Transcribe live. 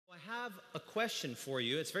have a question for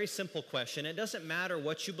you. It's a very simple question. It doesn't matter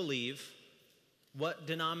what you believe, what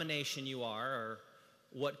denomination you are, or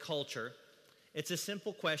what culture. It's a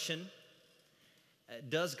simple question.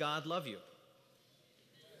 Does God love you?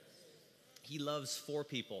 He loves 4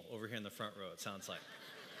 people over here in the front row, it sounds like.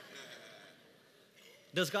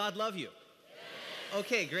 Does God love you?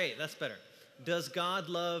 Okay, great. That's better. Does God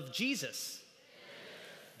love Jesus?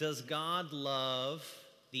 Does God love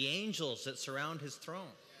the angels that surround his throne?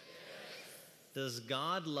 Does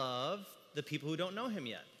God love the people who don't know him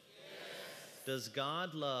yet? Does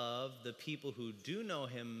God love the people who do know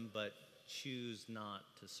him but choose not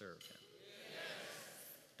to serve him?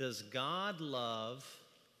 Does God love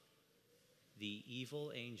the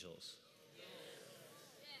evil angels?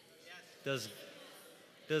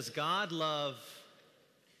 Does God love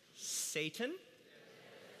Satan?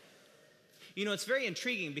 You know, it's very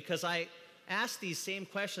intriguing because I ask these same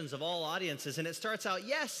questions of all audiences, and it starts out,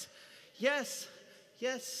 yes, yes,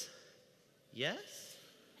 yes, yes,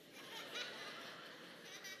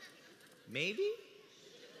 maybe?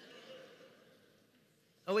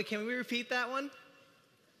 Oh, wait, can we repeat that one?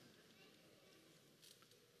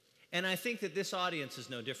 And I think that this audience is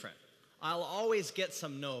no different. I'll always get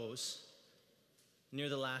some no's near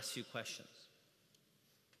the last few questions.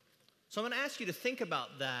 So I'm going to ask you to think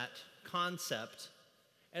about that concept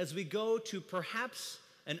as we go to perhaps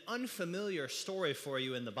an unfamiliar story for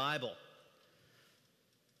you in the Bible.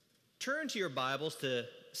 Turn to your Bibles to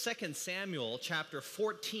 2 Samuel chapter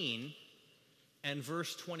 14 and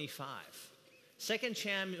verse 25. 2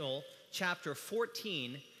 Samuel chapter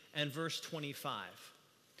 14 and verse 25.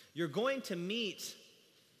 You're going to meet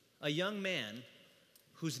a young man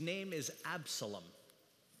whose name is Absalom.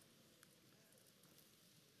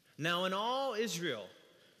 Now in all Israel,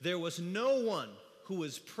 there was no one who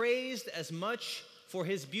was praised as much for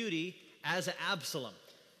his beauty as Absalom.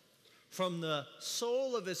 From the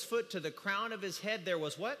sole of his foot to the crown of his head, there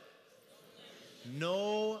was what?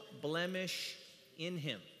 No blemish in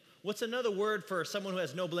him. What's another word for someone who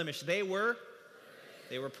has no blemish? They were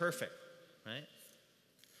perfect, right?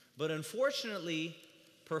 But unfortunately,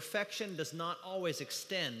 perfection does not always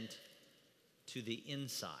extend to the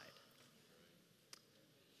inside.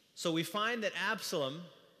 So we find that Absalom,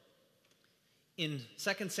 in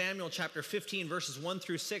 2 Samuel chapter 15, verses 1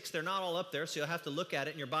 through 6, they're not all up there, so you'll have to look at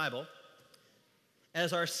it in your Bible.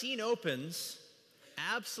 As our scene opens,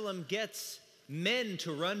 Absalom gets men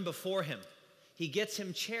to run before him. He gets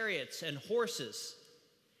him chariots and horses.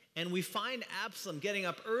 And we find Absalom getting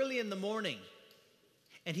up early in the morning,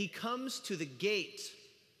 and he comes to the gate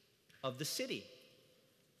of the city.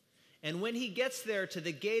 And when he gets there to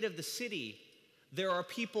the gate of the city, there are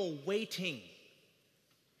people waiting.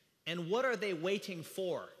 And what are they waiting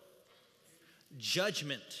for?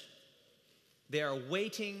 Judgment. They are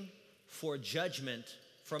waiting for judgment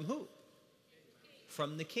from who?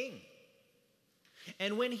 From the king.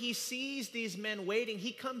 And when he sees these men waiting,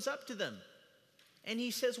 he comes up to them and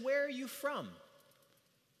he says, "Where are you from?"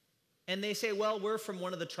 And they say, "Well, we're from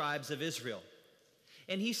one of the tribes of Israel."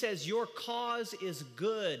 And he says, "Your cause is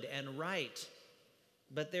good and right,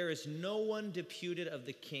 but there is no one deputed of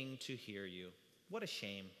the king to hear you." What a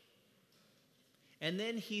shame. And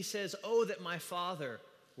then he says, "Oh, that my father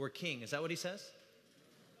were king." Is that what he says?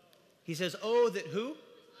 He says, "Oh, that who?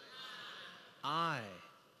 I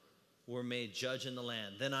were made judge in the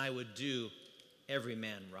land. Then I would do every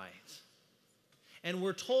man right." And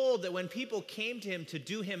we're told that when people came to him to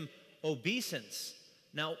do him obeisance,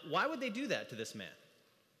 now, why would they do that to this man?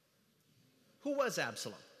 Who was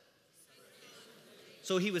Absalom?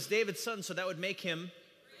 So he was David's son, so that would make him.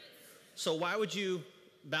 So why would you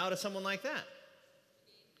bow to someone like that?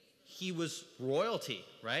 He was royalty,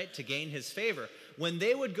 right? To gain his favor. When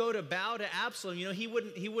they would go to bow to Absalom, you know, he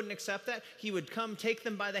wouldn't accept that. He would come, take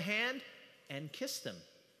them by the hand, and kiss them.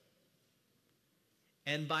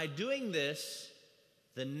 And by doing this,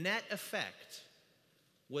 the net effect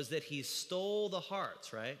was that he stole the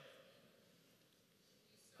hearts, right,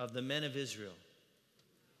 of the men of Israel.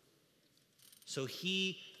 So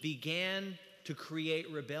he began to create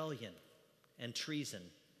rebellion and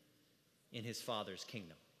treason in his father's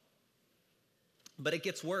kingdom. But it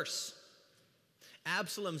gets worse.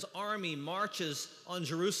 Absalom's army marches on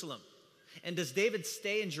Jerusalem. And does David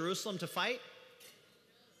stay in Jerusalem to fight?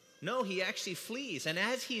 No, he actually flees. And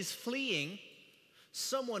as he's fleeing,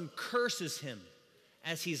 someone curses him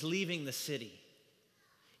as he's leaving the city.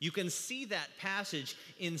 You can see that passage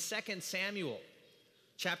in 2 Samuel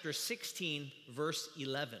chapter 16, verse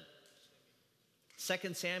 11.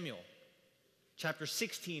 2 Samuel chapter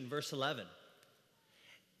 16, verse 11.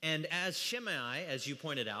 And as Shimei, as you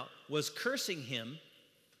pointed out, was cursing him,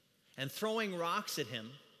 and throwing rocks at him,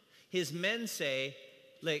 his men say,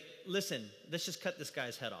 like, listen, let's just cut this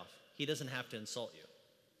guy's head off. He doesn't have to insult you.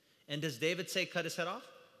 And does David say cut his head off?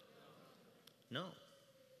 No.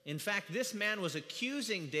 In fact, this man was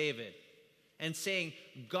accusing David and saying,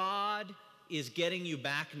 God is getting you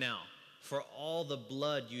back now for all the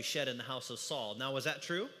blood you shed in the house of Saul. Now, was that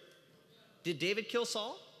true? Did David kill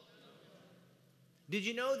Saul? Did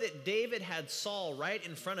you know that David had Saul right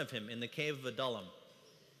in front of him in the cave of Adullam?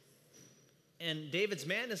 And David's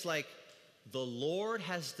man is like, the Lord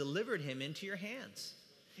has delivered him into your hands.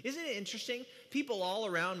 Isn't it interesting? People all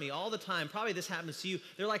around me all the time, probably this happens to you,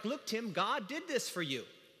 they're like, look, Tim, God did this for you.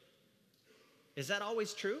 Is that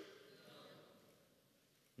always true?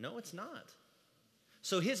 No, it's not.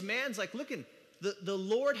 So his man's like, look, the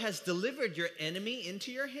Lord has delivered your enemy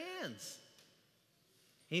into your hands.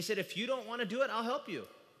 And he said, if you don't want to do it, I'll help you.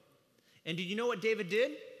 And did you know what David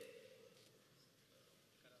did?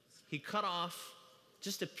 He cut off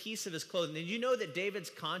just a piece of his clothing. Did you know that David's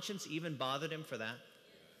conscience even bothered him for that?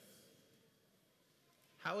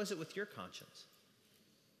 How is it with your conscience?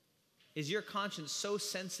 Is your conscience so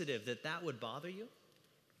sensitive that that would bother you?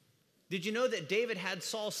 Did you know that David had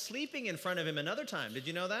Saul sleeping in front of him another time? Did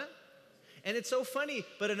you know that? And it's so funny,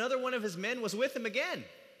 but another one of his men was with him again.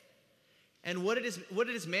 And what did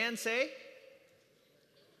his man say?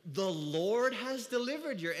 The Lord has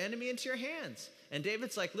delivered your enemy into your hands. And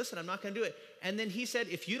David's like, listen, I'm not going to do it. And then he said,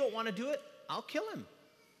 if you don't want to do it, I'll kill him.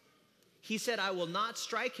 He said, I will not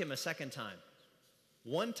strike him a second time.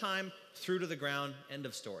 One time, threw to the ground, end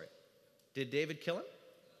of story. Did David kill him?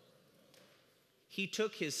 He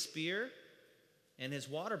took his spear and his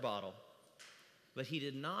water bottle, but he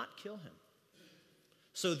did not kill him.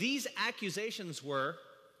 So these accusations were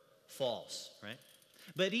false, right?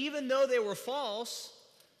 But even though they were false,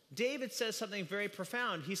 David says something very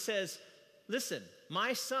profound. He says, listen,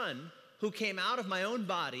 my son who came out of my own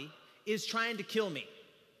body is trying to kill me.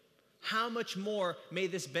 How much more may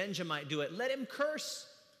this Benjamite do it? Let him curse,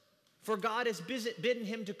 for God has bidden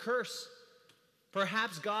him to curse.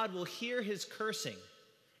 Perhaps God will hear his cursing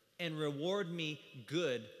and reward me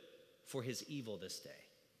good for his evil this day.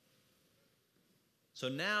 So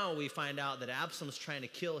now we find out that Absalom's trying to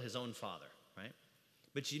kill his own father, right?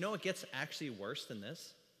 But you know what gets actually worse than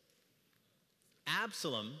this?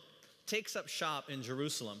 Absalom takes up shop in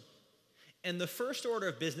Jerusalem, and the first order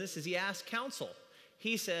of business is he asks counsel.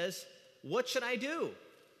 He says, what should I do?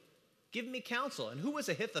 Give me counsel. And who was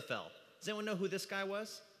Ahithophel? Does anyone know who this guy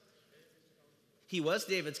was? He was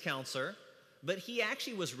David's counselor, but he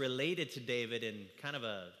actually was related to David in kind of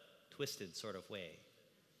a twisted sort of way.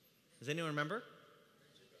 Does anyone remember?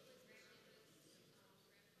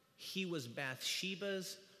 He was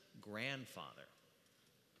Bathsheba's grandfather.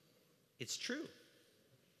 It's true.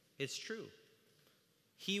 It's true.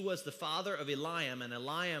 He was the father of Eliam, and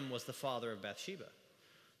Eliam was the father of Bathsheba.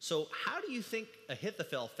 So how do you think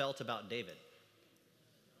Ahithophel felt about David?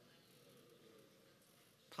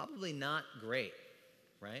 Probably not great,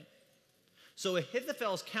 right? So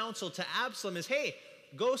Ahithophel's counsel to Absalom is, hey,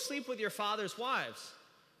 go sleep with your father's wives,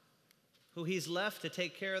 who he's left to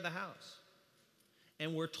take care of the house.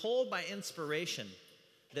 And we're told by inspiration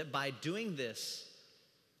that by doing this,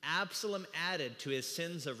 Absalom added to his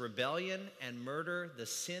sins of rebellion and murder the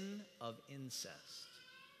sin of incest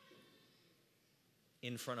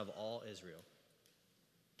in front of all Israel,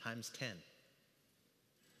 times 10.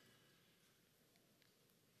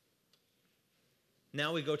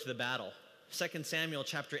 Now we go to the battle. 2 Samuel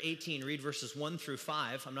chapter 18, read verses 1 through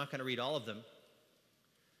 5. I'm not going to read all of them.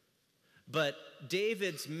 But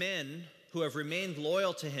David's men who have remained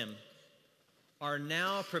loyal to him are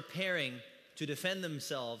now preparing to defend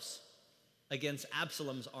themselves against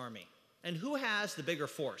Absalom's army. And who has the bigger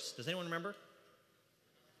force? Does anyone remember?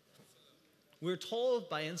 We're told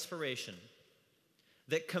by inspiration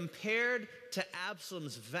that compared to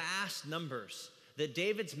Absalom's vast numbers, that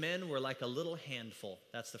David's men were like a little handful.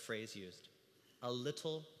 That's the phrase used. A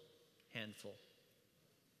little handful.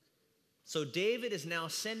 So David is now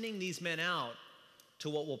sending these men out to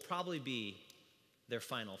what will probably be their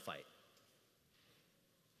final fight.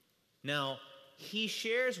 Now, he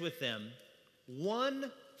shares with them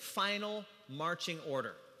one final marching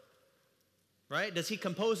order. Right? Does he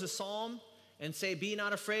compose a psalm and say, be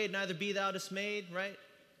not afraid, neither be thou dismayed, right?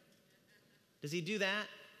 Does he do that?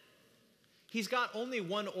 He's got only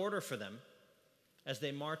one order for them as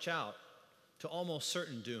they march out to almost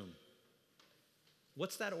certain doom.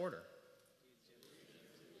 What's that order?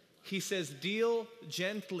 He says, deal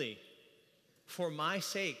gently for my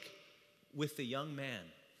sake with the young man,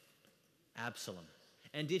 Absalom.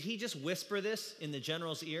 And did he just whisper this in the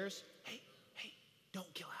general's ears? Hey,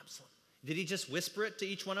 Don't kill Absalom. Did he just whisper it to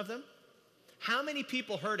each one of them? How many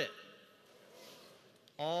people heard it?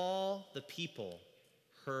 All the people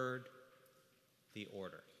heard the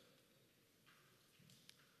order.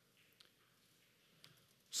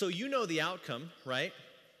 So you know the outcome, right?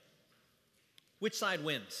 Which side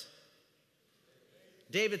wins?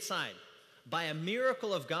 David's side. By a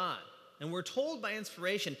miracle of God. And we're told by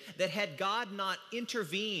inspiration that had God not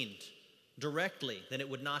intervened directly, then it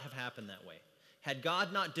would not have happened that way. Had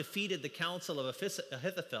God not defeated the counsel of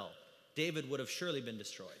Ahithophel, David would have surely been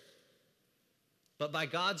destroyed. But by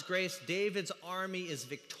God's grace, David's army is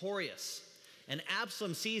victorious. And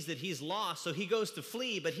Absalom sees that he's lost, so he goes to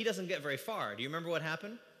flee, but he doesn't get very far. Do you remember what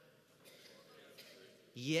happened?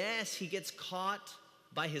 Yes, he gets caught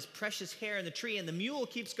by his precious hair in the tree, and the mule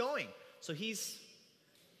keeps going. So he's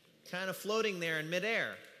kind of floating there in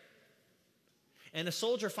midair. And a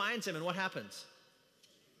soldier finds him, and what happens?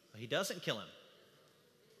 He doesn't kill him.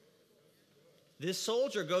 This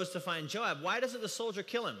soldier goes to find Joab. Why doesn't the soldier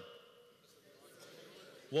kill him?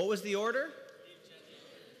 What was the order?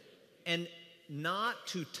 And not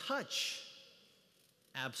to touch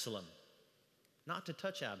Absalom. Not to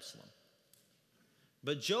touch Absalom.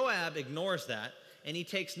 But Joab ignores that, and he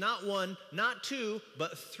takes not one, not two,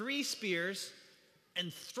 but 3 spears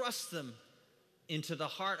and thrusts them into the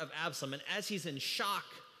heart of Absalom. And as he's in shock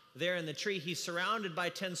there in the tree, he's surrounded by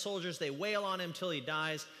 10 soldiers. They wail on him till he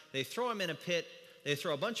dies. They throw him in a pit. They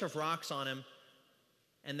throw a bunch of rocks on him,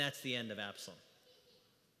 and that's the end of Absalom.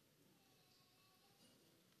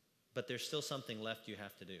 But there's still something left you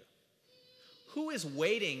have to do. Who is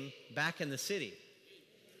waiting back in the city?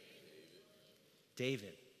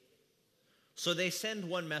 David. So they send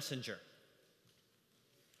one messenger.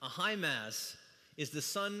 Ahimaaz is the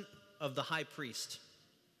son of the high priest.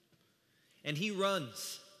 And he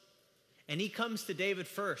runs. And he comes to David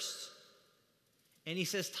first. And he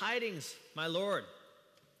says, "Tidings, my lord.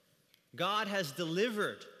 God has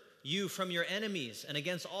delivered you from your enemies and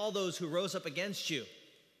against all those who rose up against you."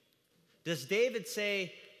 Does David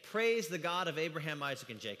say, "Praise the God of Abraham,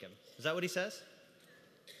 Isaac, and Jacob"? Is that what he says?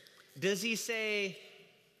 Does he say,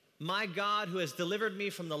 "My God who has delivered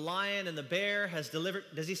me from the lion and the bear has delivered"?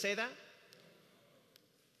 Does he say that?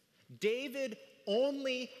 David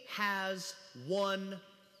only has one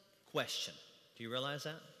question. Do you realize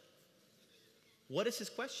that? What is his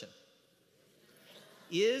question?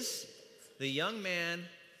 Is the young man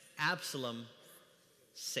Absalom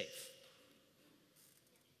safe?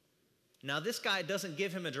 Now, this guy doesn't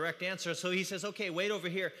give him a direct answer, so he says, "Okay, wait over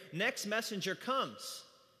here." Next messenger comes.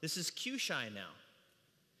 This is Cushai now.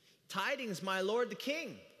 "Tidings, my lord the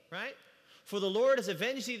king," right? "For the Lord has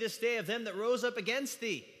avenged thee this day of them that rose up against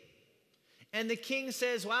thee." And the king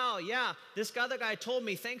says, "Wow, yeah, this other guy told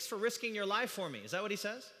me, thanks for risking your life for me." Is that what he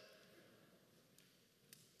says?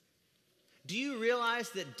 Do you realize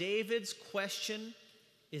that David's question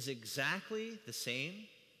is exactly the same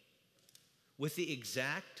with the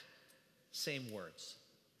exact same words?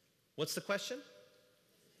 What's the question?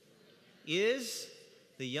 Is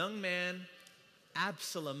the young man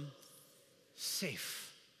Absalom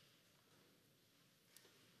safe?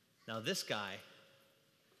 Now this guy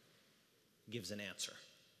gives an answer.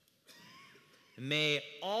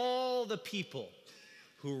 "May all the people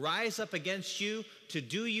who rise up against you to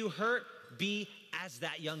do you hurt be as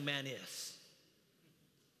that young man is."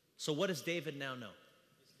 So what does David now know?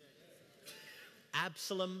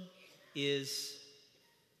 Absalom is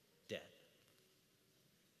dead.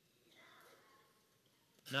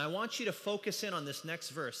 Now I want you to focus in on this next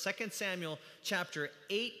verse, 2 Samuel chapter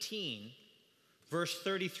 18, verse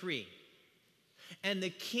 33. "And the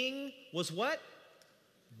king was" what?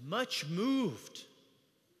 "Much moved.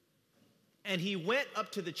 And he went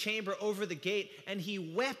up to the chamber over the gate, and he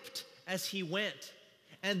wept as he went.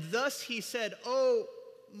 And thus he said, 'Oh,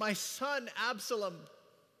 my son Absalom,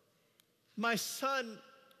 my son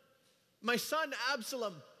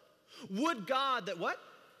Absalom, would God that" what?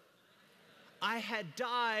 "I had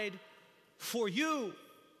died for you,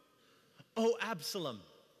 O Absalom,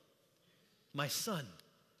 my son,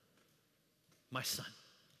 my son."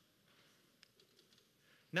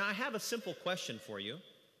 Now I have a simple question for you.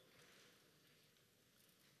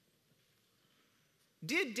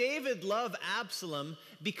 Did David love Absalom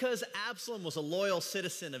because Absalom was a loyal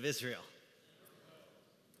citizen of Israel?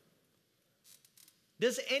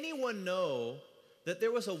 Does anyone know that there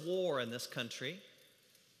was a war in this country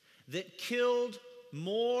that killed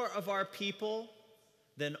more of our people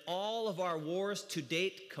than all of our wars to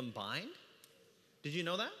date combined? Did you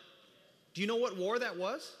know that? Do you know what war that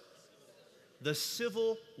was? The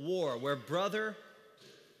Civil War, where brother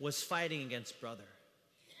was fighting against brother.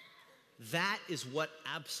 That is what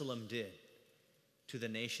Absalom did to the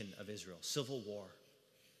nation of Israel. Civil war.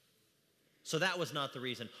 So that was not the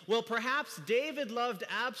reason. Well, perhaps David loved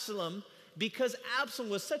Absalom because Absalom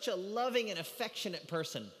was such a loving and affectionate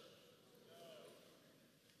person.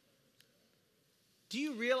 Do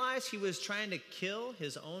you realize he was trying to kill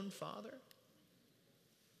his own father?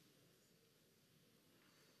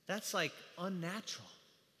 That's like unnatural.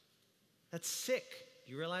 That's sick.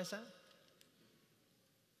 Do you realize that?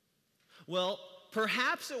 Well,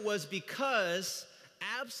 perhaps it was because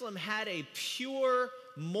Absalom had a pure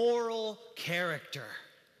moral character.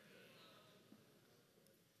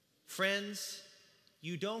 Friends,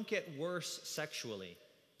 you don't get worse sexually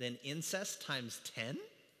than incest times 10?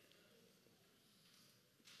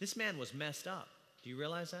 This man was messed up. Do you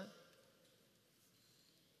realize that?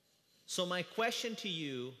 So my question to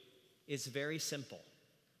you is very simple.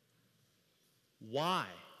 Why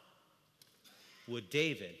would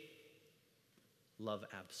David love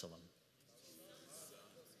Absalom?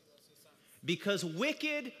 Because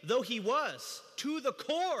wicked though he was, to the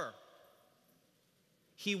core,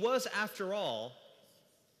 he was, after all,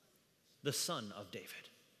 the son of David.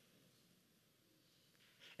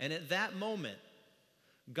 And at that moment,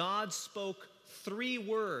 God spoke 3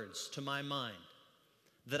 words to my mind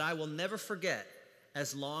that I will never forget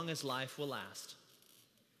as long as life will last.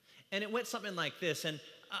 And it went something like this, and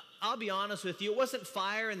I'll be honest with you, it wasn't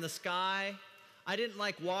fire in the sky. I didn't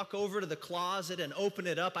walk over to the closet and open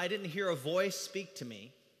it up. I didn't hear a voice speak to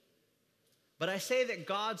me. But I say that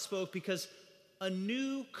God spoke because a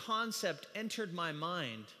new concept entered my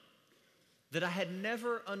mind that I had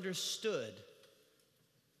never understood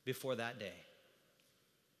before that day,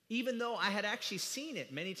 even though I had actually seen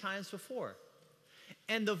it many times before.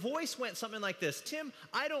 And the voice went something like this: Tim,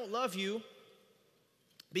 I don't love you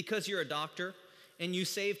because you're a doctor and you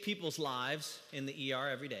save people's lives in the ER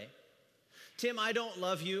every day. Tim, I don't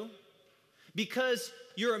love you because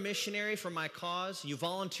you're a missionary for my cause. You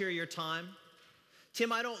volunteer your time.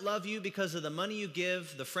 Tim, I don't love you because of the money you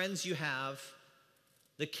give, the friends you have,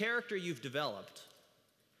 the character you've developed,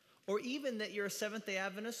 or even that you're a Seventh-day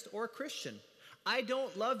Adventist or a Christian. I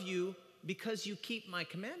don't love you because you keep my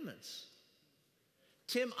commandments.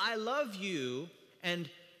 Tim, I love you and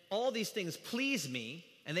all these things please me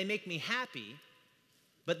and they make me happy,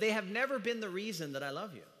 but they have never been the reason that I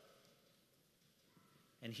love you.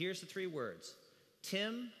 And here's the 3 words.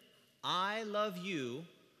 Tim, I love you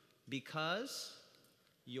because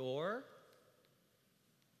you're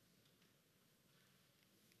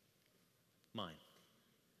mine.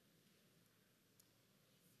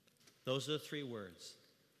 Those are the 3 words.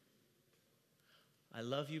 I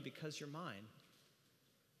love you because you're mine.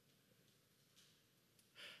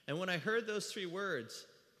 And when I heard those 3 words,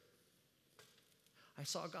 I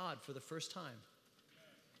saw God for the first time.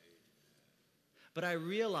 But I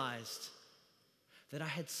realized that I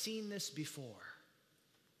had seen this before.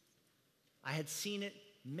 I had seen it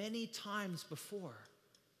many times before,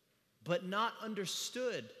 but not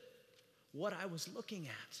understood what I was looking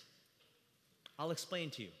at. I'll explain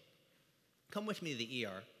to you. Come with me to the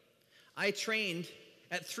ER. I trained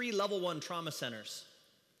at 3 level 1 trauma centers.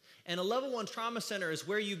 And a level 1 trauma center is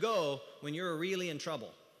where you go when you're really in trouble.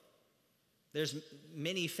 There's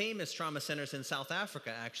many famous trauma centers in South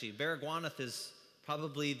Africa, actually. Baragwanath is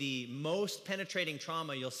probably the most penetrating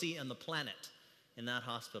trauma you'll see on the planet in that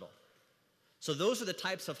hospital. So those are the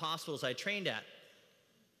types of hospitals I trained at.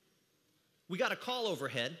 We got a call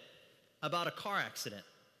overhead about a car accident.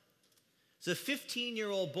 It's a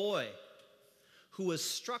 15-year-old boy who was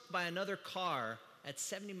struck by another car at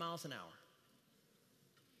 70 miles an hour.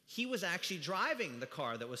 He was actually driving the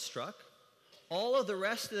car that was struck. All of the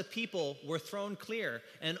rest of the people were thrown clear,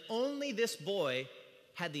 and only this boy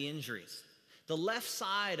had the injuries. The left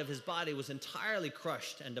side of his body was entirely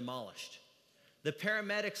crushed and demolished. The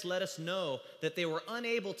paramedics let us know that they were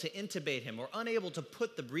unable to intubate him or unable to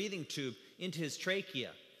put the breathing tube into his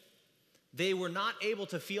trachea. They were not able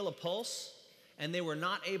to feel a pulse, and they were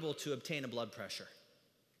not able to obtain a blood pressure.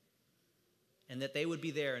 And that they would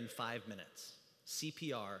be there in 5 minutes.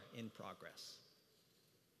 CPR in progress.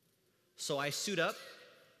 So I suit up,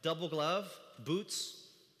 double glove, boots,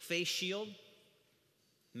 face shield,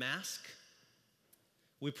 mask.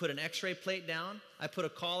 We put an x-ray plate down. I put a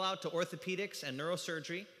call out to orthopedics and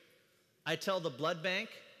neurosurgery. I tell the blood bank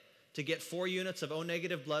to get 4 units of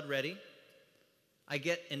O-negative blood ready. I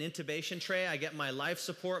get an intubation tray. I get my life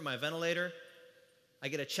support, my ventilator. I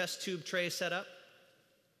get a chest tube tray set up,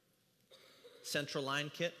 central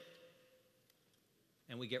line kit,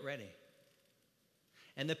 and we get ready.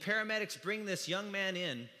 And the paramedics bring this young man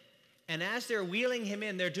in, and as they're wheeling him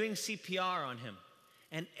in, they're doing CPR on him.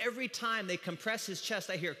 And every time they compress his chest,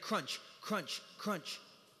 I hear crunch, crunch, crunch,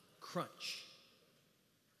 crunch.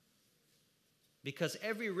 Because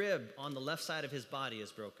every rib on the left side of his body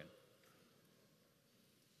is broken.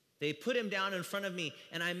 They put him down in front of me,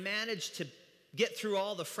 and I managed to get through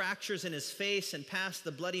all the fractures in his face and past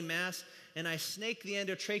the bloody mass, and I snaked the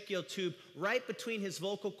endotracheal tube right between his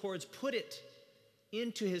vocal cords, put it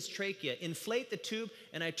into his trachea, inflate the tube,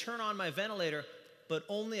 and I turn on my ventilator, but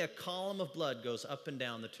only a column of blood goes up and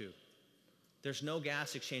down the tube. There's no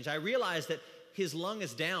gas exchange. I realize that his lung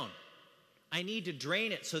is down. I need to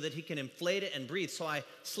drain it so that he can inflate it and breathe. So I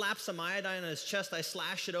slap some iodine on his chest, I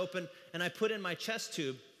slash it open, and I put in my chest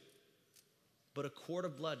tube, but a quart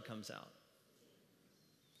of blood comes out.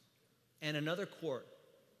 And another quart,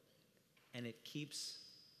 and it keeps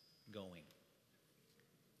going.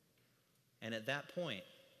 And at that point,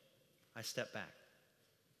 I step back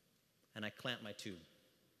and I clamp my tube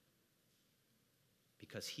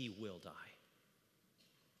because he will die.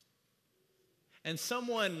 And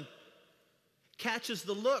someone catches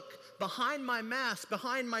the look behind my mask,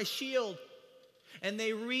 behind my shield, and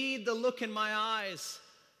they read the look in my eyes.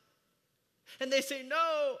 And they say,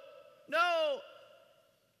 no, no.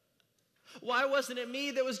 Why wasn't it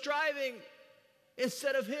me that was driving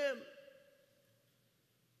instead of him?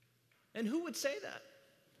 And who would say that?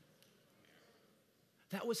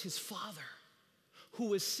 That was his father, who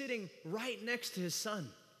was sitting right next to his son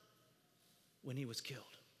when he was killed.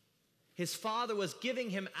 His father was giving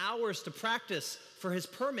him hours to practice for his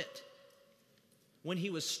permit when he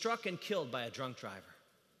was struck and killed by a drunk driver.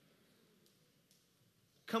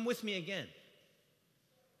 Come with me again.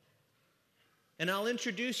 And I'll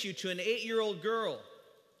introduce you to an 8-year-old girl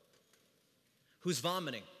who's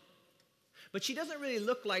vomiting. But she doesn't really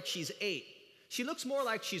look like she's 8. She looks more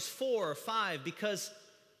like she's 4 or 5 because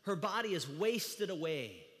her body is wasted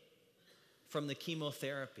away from the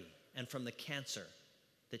chemotherapy and from the cancer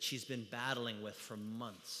that she's been battling with for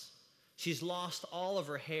months. She's lost all of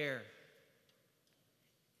her hair.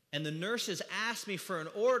 And the nurses asked me for an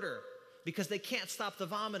order because they can't stop the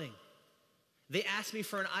vomiting. They asked me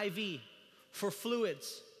for an IV, for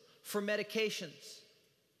fluids, for medications.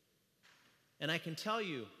 And I can tell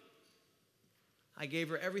you, I gave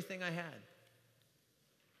her everything I had,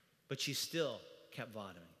 but she still kept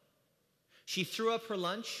vomiting. She threw up her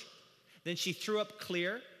lunch, then she threw up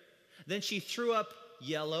clear, then she threw up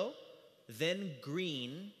yellow, then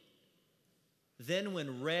green, then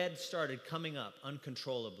when red started coming up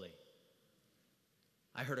uncontrollably,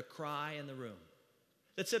 I heard a cry in the room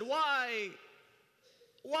that said, why?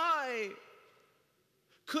 Why?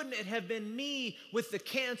 Couldn't it have been me with the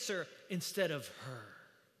cancer instead of her?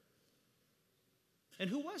 And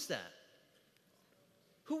who was that?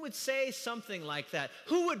 Who would say something like that?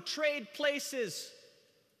 Who would trade places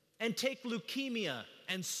and take leukemia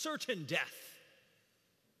and certain death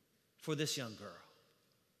for this young girl?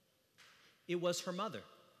 It was her mother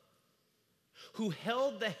who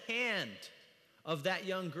held the hand of that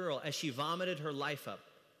young girl as she vomited her life up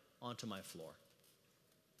onto my floor.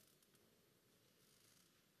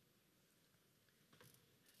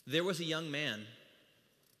 There was a young man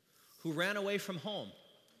who ran away from home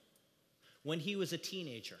when he was a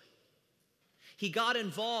teenager. He got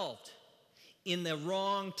involved in the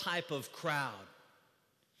wrong type of crowd.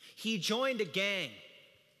 He joined a gang,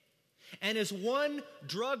 and as one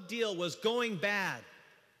drug deal was going bad,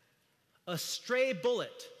 a stray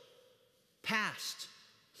bullet passed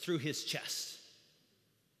through his chest.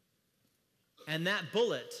 And that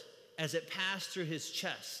bullet, as it passed through his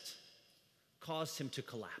chest, caused him to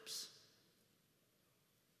collapse.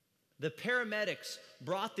 The paramedics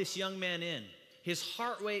brought this young man in. His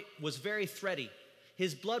heart rate was very thready.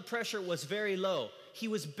 His blood pressure was very low. He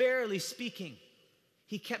was barely speaking.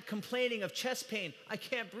 He kept complaining of chest pain. I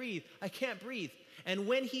can't breathe. I can't breathe. And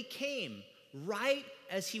when he came, right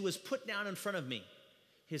as he was put down in front of me,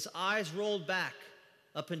 his eyes rolled back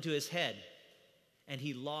up into his head, and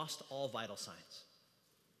he lost all vital signs.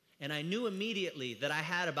 And I knew immediately that I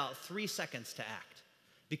had about 3 seconds to act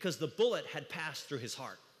because the bullet had passed through his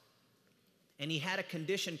heart. And he had a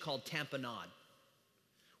condition called tamponade,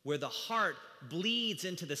 where the heart bleeds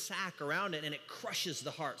into the sac around it and it crushes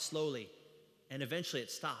the heart slowly. And eventually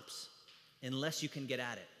it stops unless you can get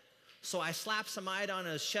at it. So I slap some iodine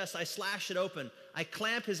on his chest, I slash it open, I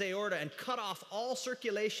clamp his aorta and cut off all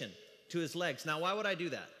circulation to his legs. Now, why would I do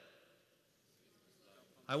that?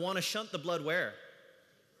 I want to shunt the blood where?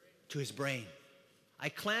 To his brain. I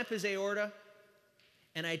clamp his aorta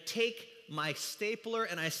and I take my stapler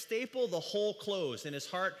and I staple the hole closed in his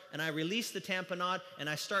heart and I release the tamponade and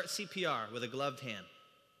I start CPR with a gloved hand.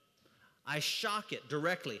 I shock it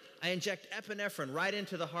directly. I inject epinephrine right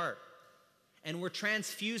into the heart. And we're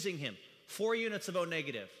transfusing him. 4 units of O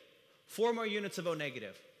negative. 4 more units of O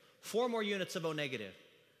negative. 4 more units of O negative.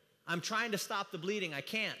 I'm trying to stop the bleeding. I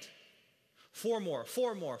can't. 4 more,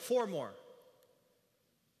 4 more, 4 more.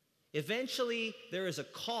 Eventually, there is a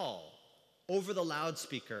call over the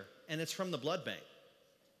loudspeaker, and it's from the blood bank.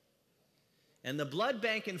 And the blood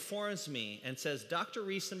bank informs me and says, Dr.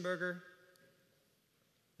 Risesenberger,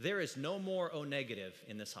 there is no more O negative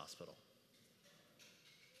in this hospital.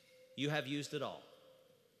 You have used it all.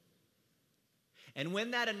 And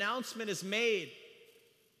when that announcement is made,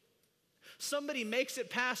 somebody makes it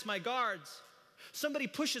past my guards. Somebody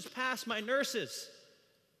pushes past my nurses.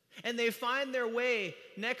 And they find their way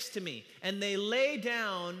next to me. And they lay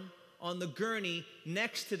down on the gurney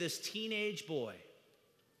next to this teenage boy.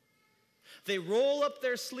 They roll up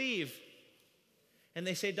their sleeve. And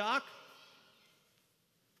they say, Doc,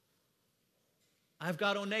 I've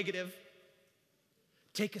got O negative.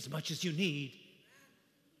 Take as much as you need.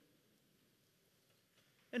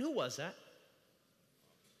 And who was that?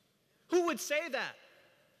 Who would say that?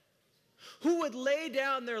 Who would lay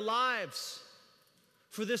down their lives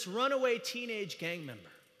for this runaway teenage gang member?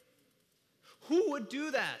 Who would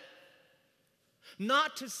do that?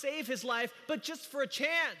 Not to save his life, but just for a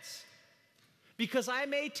chance. Because I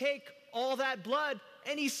may take all that blood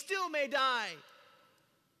and he still may die.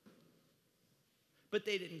 But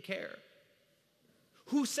they didn't care.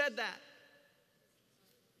 Who said that?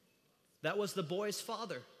 That was the boy's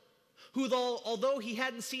father, who, although he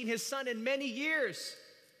hadn't seen his son in many years,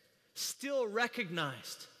 still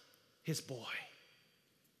recognized his boy.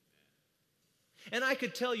 And I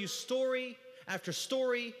could tell you story after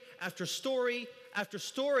story after story after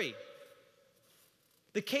story.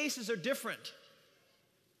 The cases are different,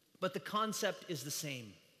 but the concept is the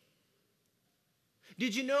same.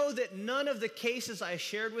 Did you know that none of the cases I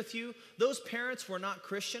shared with you, those parents were not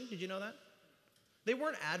Christian? Did you know that? They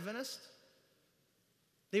weren't Adventist.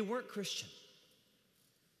 They weren't Christian.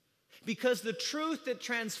 Because the truth that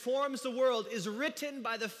transforms the world is written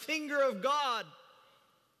by the finger of God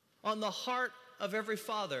on the heart of every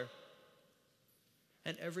father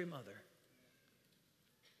and every mother.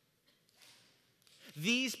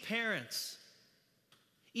 These parents,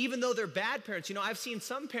 even though they're bad parents, I've seen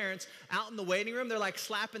some parents out in the waiting room, they're like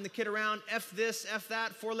slapping the kid around, F this, F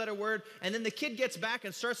that, 4-letter word, and then the kid gets back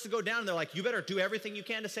and starts to go down, and they're like, you better do everything you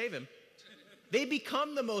can to save him. They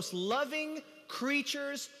become the most loving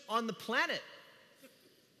creatures on the planet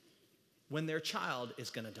when their child is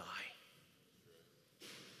going to die.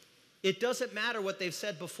 It doesn't matter what they've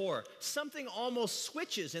said before. Something almost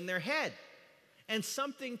switches in their head, and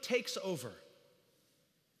something takes over.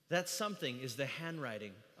 That something is the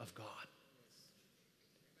handwriting of God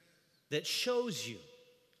that shows you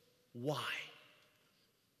why.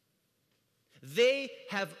 They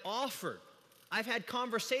have offered. I've had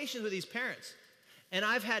conversations with these parents, and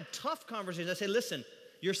I've had tough conversations. I say, listen,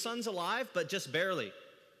 your son's alive, but just barely.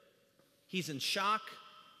 He's in shock.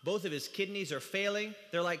 Both of his kidneys are failing.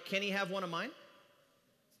 They're like, can he have one of mine?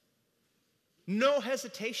 No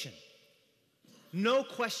hesitation. No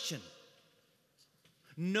question.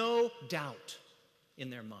 No doubt in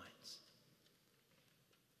their minds.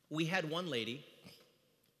 We had one lady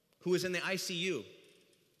who was in the ICU.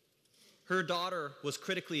 Her daughter was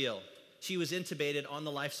critically ill. She was intubated on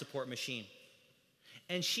the life support machine.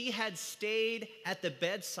 And she had stayed at the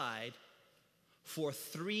bedside for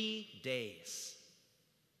 3 days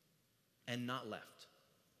and not left.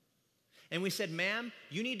 And we said, ma'am,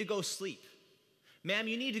 you need to go sleep. Ma'am,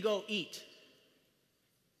 you need to go eat.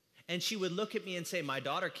 And she would look at me and say, my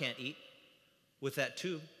daughter can't eat with that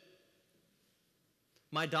tube.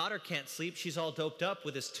 My daughter can't sleep. She's all doped up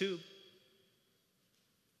with this tube.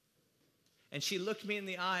 And she looked me in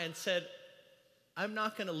the eye and said, I'm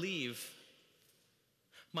not going to leave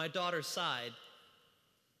my daughter's side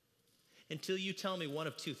until you tell me one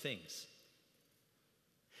of two things.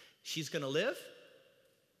 She's going to live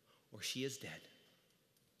or she is dead.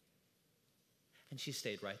 And she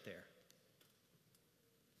stayed right there.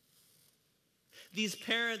 These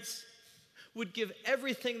parents would give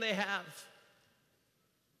everything they have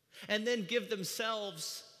and then give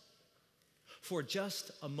themselves for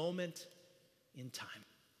just a moment in time.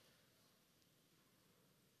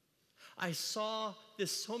 I saw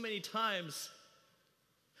this so many times,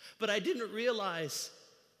 but I didn't realize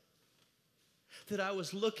that I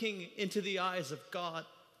was looking into the eyes of God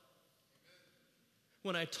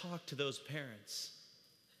when I talked to those parents,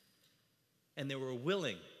 and they were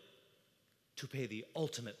willing to pay the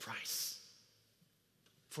ultimate price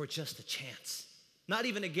for just a chance. Not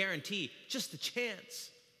even a guarantee, just a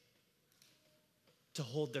chance. to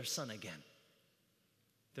hold their son again,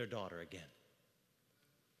 their daughter again.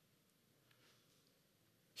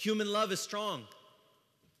 Human love is strong.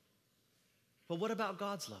 But what about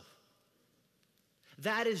God's love?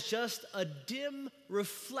 That is just a dim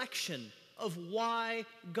reflection of why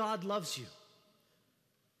God loves you.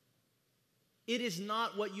 It is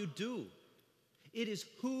not what you do. It is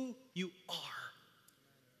who you are.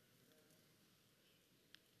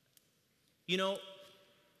 You know,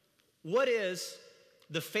 what is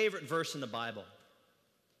the favorite verse in the Bible?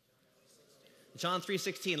 John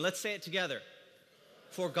 3:16. Let's say it together.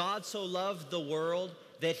 For God so loved the world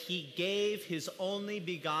that he gave his only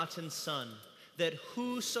begotten Son, that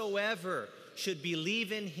whosoever should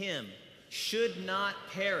believe in him should not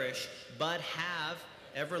perish, but have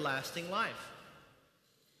everlasting life.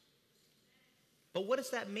 But what does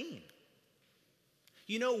that mean?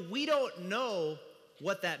 You know, we don't know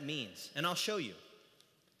what that means, and I'll show you.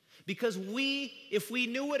 Because if we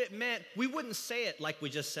knew what it meant, we wouldn't say it like we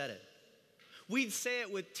just said it. We'd say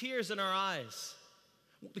it with tears in our eyes,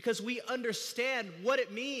 because we understand what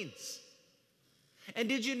it means. And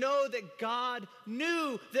did you know that God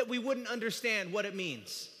knew that we wouldn't understand what it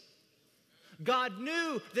means? God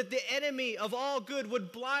knew that the enemy of all good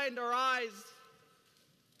would blind our eyes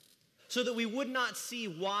so that we would not see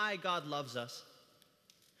why God loves us.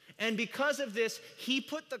 And because of this, he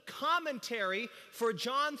put the commentary for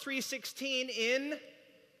John 3:16 in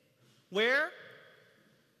where?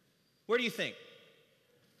 Where do you think?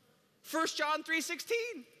 1 John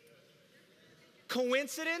 3:16.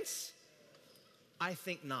 Coincidence? I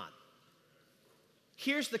think not.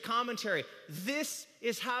 Here's the commentary. This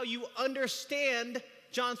is how you understand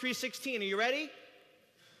John 3:16. Are you ready?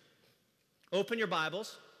 Open your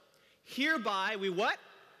Bibles. Hereby we what?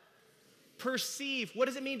 Perceive. What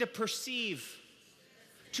does it mean to perceive?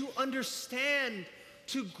 To understand,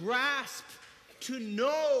 to grasp, to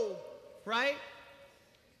know, right?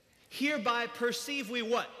 Hereby perceive we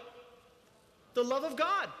what? The love of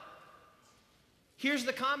God. Here's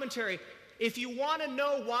the commentary. If you want to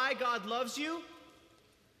know why God loves you,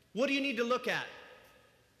 what do you need to look at?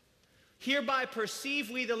 Hereby perceive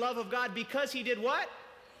we the love of God because he did what?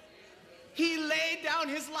 He laid down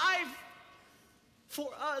his life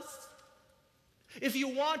for us. If you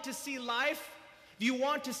want to see life, if you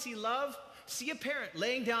want to see love, see a parent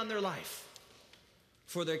laying down their life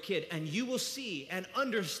for their kid, and you will see and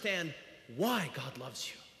understand why God loves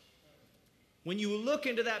you. When you look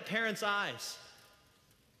into that parent's eyes,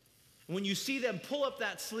 when you see them pull up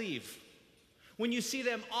that sleeve, when you see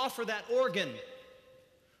them offer that organ,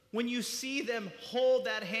 when you see them hold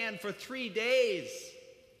that hand for 3 days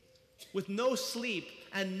with no sleep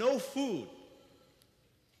and no food,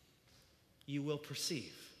 you will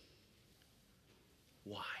perceive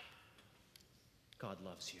why God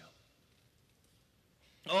loves you.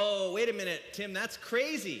 Oh, wait a minute, Tim, that's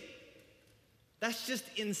crazy. That's just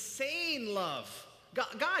insane love.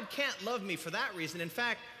 God can't love me for that reason. In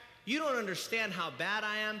fact, you don't understand how bad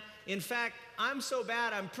I am. In fact, I'm so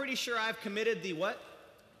bad, I'm pretty sure I've committed the what?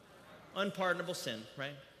 Unpardonable sin,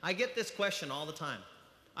 right? I get this question all the time.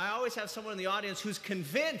 I always have someone in the audience who's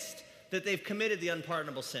convinced that they've committed the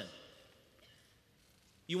unpardonable sin.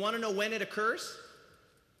 You want to know when it occurs?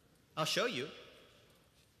 I'll show you.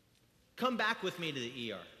 Come back with me to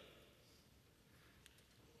the ER.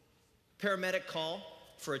 Paramedic call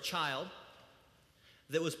for a child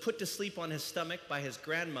that was put to sleep on his stomach by his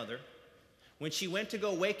grandmother. When she went to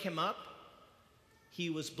go wake him up, he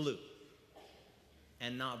was blue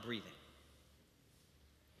and not breathing.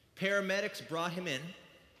 Paramedics brought him in.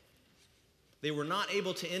 They were not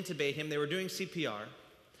able to intubate him. They were doing CPR.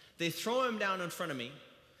 They throw him down in front of me.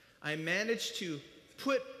 I managed to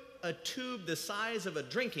put a tube the size of a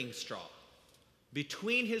drinking straw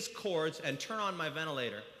between his cords and turn on my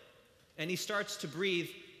ventilator, and he starts to breathe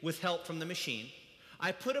with help from the machine.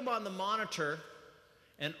 I put him on the monitor,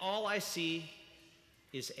 and all I see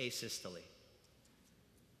is asystole.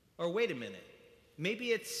 Or wait a minute,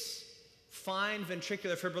 maybe it's fine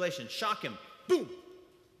ventricular fibrillation. Shock him, boom,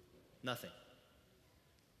 nothing.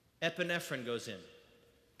 Epinephrine goes in,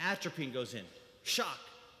 atropine goes in, shock,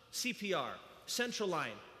 CPR, central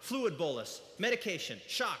line, fluid bolus, medication,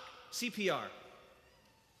 shock, CPR.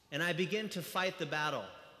 And I begin to fight the battle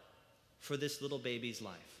for this little baby's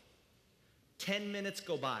life. 10 minutes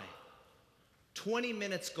go by, 20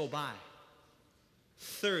 minutes go by,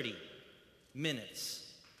 30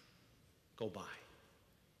 minutes go by.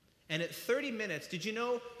 And at 30 minutes, did you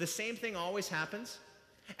know the same thing always happens?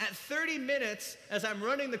 At 30 minutes, as I'm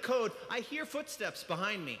running the code, I hear footsteps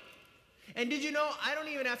behind me. And did you know I don't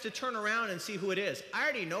even have to turn around and see who it is. I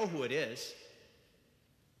already know who it is.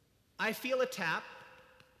 I feel a tap,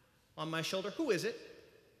 on my shoulder. Who is it?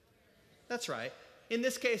 That's right. In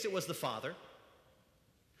this case, it was the father.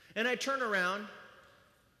 And I turn around,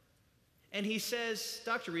 and he says,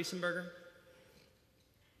 Dr. Risesenberger,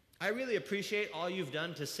 I really appreciate all you've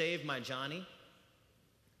done to save my Johnny.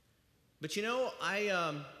 But you know,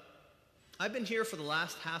 I've been here for the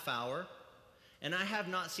last half hour, and I have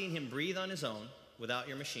not seen him breathe on his own without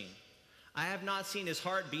your machine. I have not seen his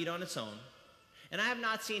heart beat on its own, and I have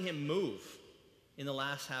not seen him move in the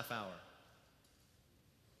last half hour.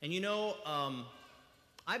 And you know,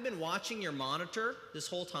 I've been watching your monitor this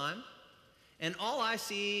whole time, and all I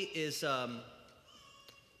see is,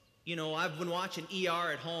 you know, I've been watching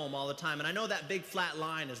ER at home all the time, and I know that big flat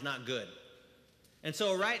line is not good. And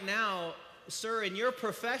so right now, sir, in your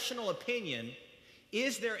professional opinion,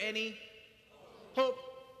 is there any hope?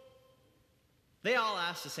 They all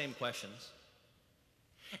ask the same questions.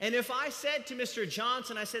 And if I said to Mr.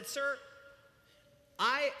 Johnson, I said, sir,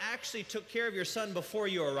 I actually took care of your son before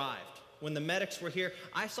you arrived. When the medics were here,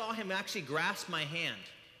 I saw him actually grasp my hand.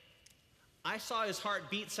 I saw his heart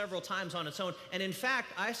beat several times on its own. And in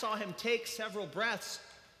fact, I saw him take several breaths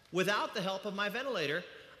without the help of my ventilator.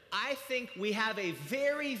 I think we have a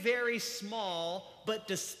very, very small but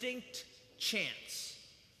distinct chance.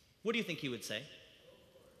 What do you think he would say?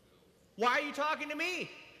 Why are you talking to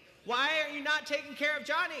me? Why are you not taking care of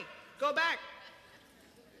Johnny? Go back.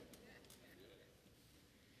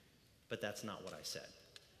 But that's not what I said.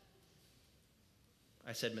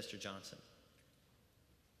 I said, Mr. Johnson,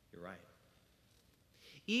 you're right.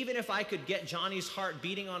 Even if I could get Johnny's heart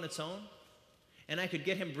beating on its own, and I could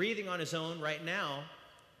get him breathing on his own right now,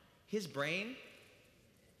 his brain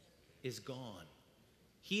is gone.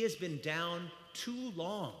 He has been down too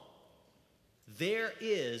long. There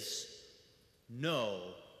is no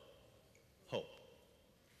hope.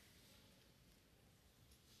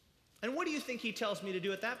 And what do you think he tells me to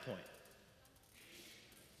do at that point?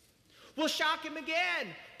 We'll shock him again,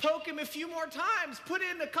 poke him a few more times, put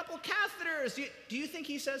in a couple catheters. Do you think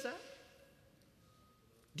he says that?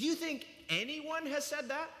 Do you think anyone has said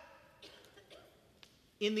that?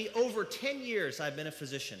 In the over 10 years I've been a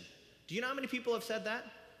physician, do you know how many people have said that?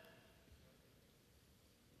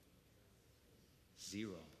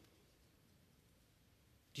 0.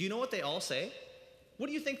 Do you know what they all say? What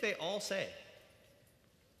do you think they all say?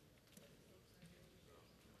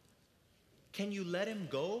 Can you let him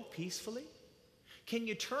go peacefully? Can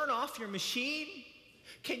you turn off your machine?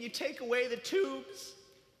 Can you take away the tubes?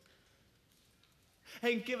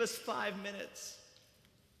 And give us 5 minutes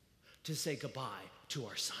to say goodbye to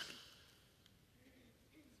our son.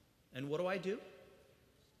 And what do?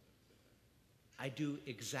 I do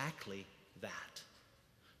exactly that.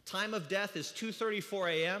 Time of death is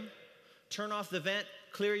 2:34 a.m. Turn off the vent,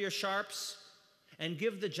 clear your sharps, and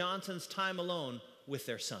give the Johnsons time alone with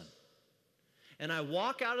their son. And I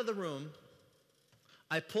walk out of the room,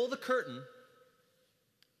 I pull the curtain,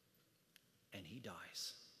 and he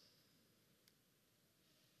dies.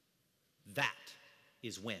 That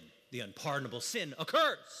is when the unpardonable sin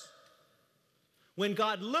occurs. When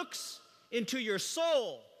God looks into your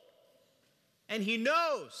soul, and he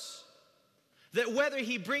knows that whether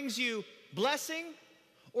he brings you blessing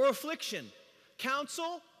or affliction,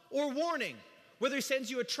 counsel or warning, whether he sends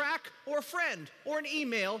you a tract or a friend or an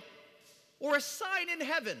email or a sign in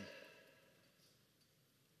heaven,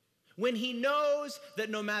 when he knows that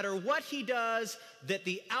no matter what he does, that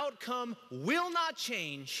the outcome will not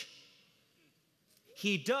change,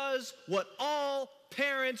 he does what all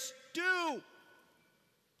parents do.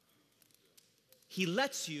 He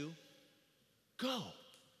lets you go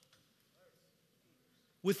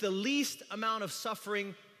with the least amount of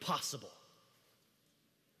suffering possible.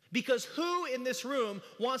 Because who in this room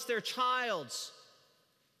wants their child's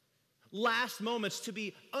last moments to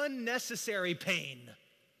be unnecessary pain?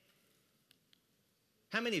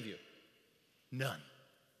 How many of you? None.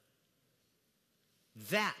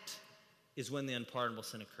 That is when the unpardonable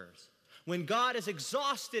sin occurs. When God has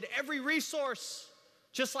exhausted every resource,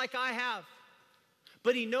 just like I have,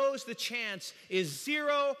 but he knows the chance is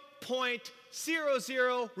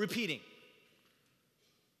 0.00 repeating.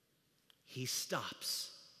 He stops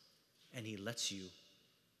and he lets you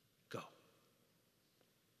go.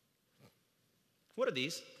 What are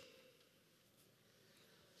these?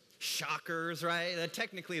 Shockers, right?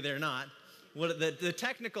 Technically they're not. The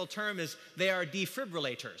technical term is they are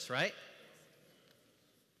defibrillators, right?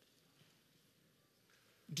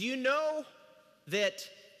 Do you know that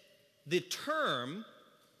the term,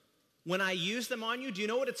 when I use them on you, do you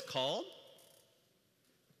know what it's called?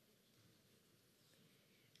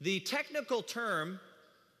 The technical term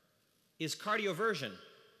is cardioversion.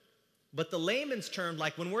 But the layman's term,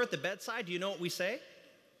 like when we're at the bedside, do you know what we say?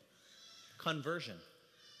 Conversion.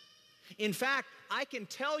 In fact, I can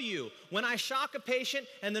tell you, when I shock a patient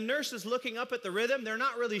and the nurse is looking up at the rhythm, they're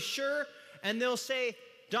not really sure, and they'll say,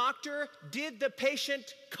 "Doctor, did the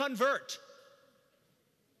patient convert?"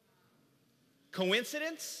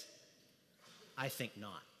 Coincidence? I think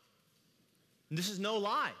not. And this is no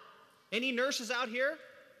lie. Any nurses out here?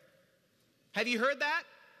 Have you heard that?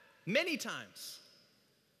 Many times.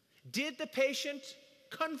 Did the patient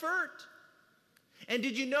convert? And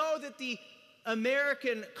did you know that the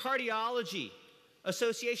American Cardiology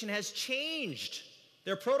Association has changed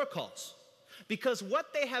their protocols? Because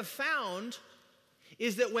what they have found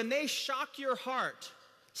is that when they shock your heart,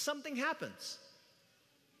 something happens.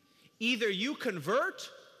 Either you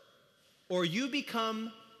convert or you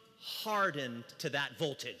become hardened to that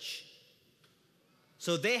voltage.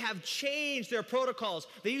 So they have changed their protocols.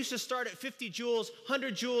 They used to start at 50 joules,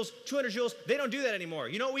 100 joules, 200 joules. They don't do that anymore.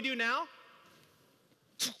 You know what we do now?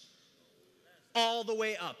 All the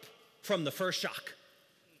way up from the first shock.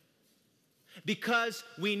 Because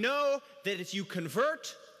we know that it's you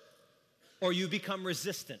convert or you become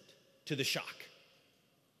resistant to the shock.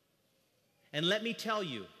 And let me tell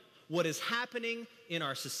you, what is happening in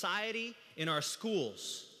our society, in our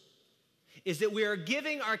schools, is that we are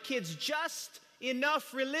giving our kids just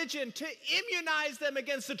enough religion to immunize them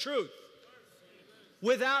against the truth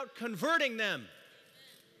without converting them.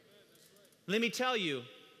 Let me tell you,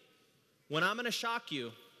 when I'm going to shock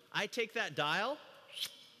you, I take that dial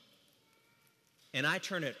and I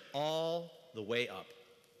turn it all the way up.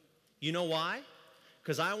 You know why?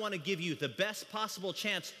 Because I want to give you the best possible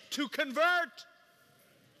chance to convert.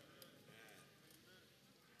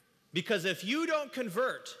 Because if you don't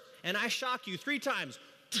convert and I shock you 3 times,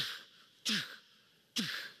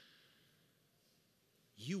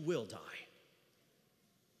 you will die.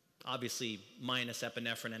 Obviously, minus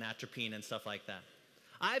epinephrine and atropine and stuff like that.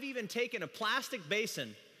 I've even taken a plastic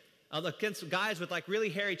basin against guys with like really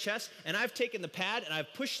hairy chests, and I've taken the pad and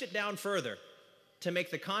I've pushed it down further to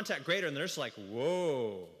make the contact greater, and they're just like,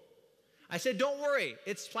 whoa. I said, don't worry,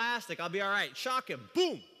 it's plastic, I'll be all right. Shock him,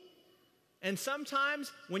 boom. And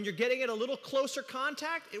sometimes when you're getting at a little closer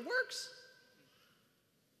contact, it works.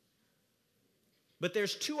 But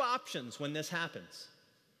there's 2 options when this happens: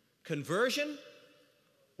 conversion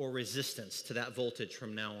or resistance to that voltage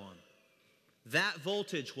from now on. That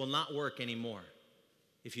voltage will not work anymore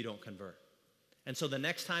if you don't convert. And so the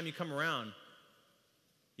next time you come around,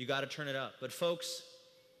 you got to turn it up. But folks,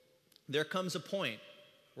 there comes a point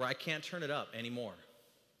where I can't turn it up anymore.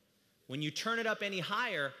 When you turn it up any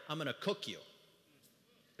higher, I'm going to cook you,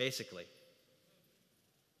 basically.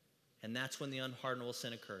 And that's when the unpardonable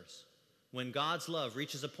sin occurs. When God's love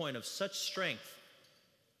reaches a point of such strength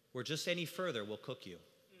where just any further will cook you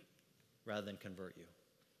rather than convert you.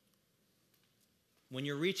 When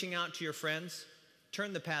you're reaching out to your friends,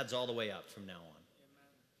 turn the pads all the way up from now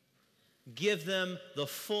on. Give them the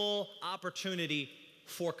full opportunity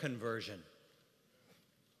for conversion.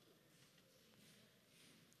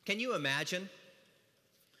 Can you imagine?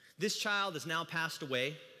 This child has now passed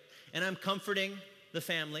away, and I'm comforting the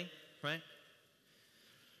family, right?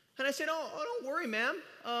 And I said, oh don't worry,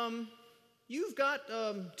 ma'am. You've got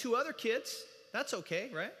 2 other kids. That's okay,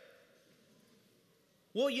 right?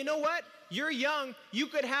 Well, you know what? You're young. You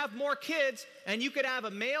could have more kids, and you could have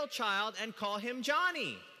a male child and call him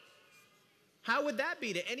Johnny. How would that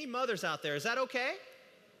be to any mothers out there? Is that okay?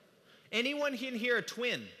 Anyone in here a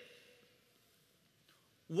twin?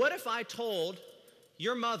 What if I told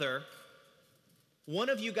your mother, one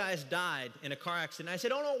of you guys died in a car accident? I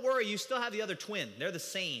said, oh, don't worry, you still have the other twin. They're the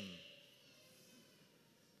same.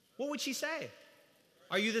 What would she say?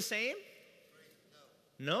 Are you the same?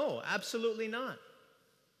 No, absolutely not.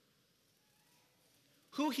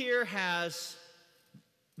 Who here has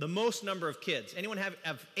the most number of kids? Anyone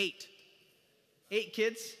have 8? 8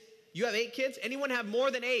 kids? You have 8 kids? Anyone have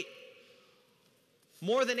more than 8?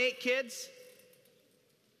 More than 8 kids?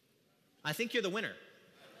 I think you're the winner.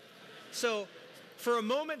 So, for a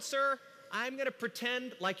moment, sir, I'm going to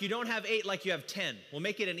pretend like you don't have 8, like you have 10. We'll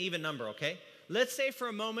make it an even number, okay? Let's say for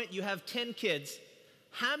a moment you have 10 kids.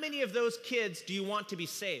 How many of those kids do you want to be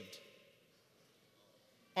saved?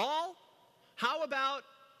 All? How about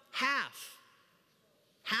half?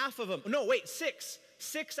 Half of them. No, wait, 6.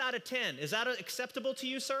 6 out of 10. Is that acceptable to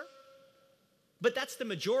you, sir? But that's the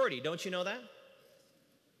majority. Don't you know that?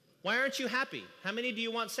 Why aren't you happy? How many do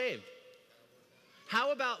you want saved?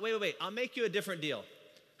 How about, wait, I'll make you a different deal.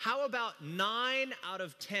 How about 9 out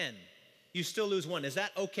of 10? You still lose 1. Is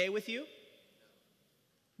that okay with you?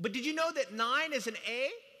 But did you know that 9 is an A?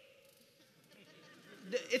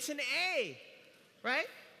 It's an A, right?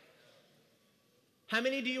 How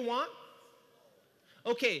many do you want?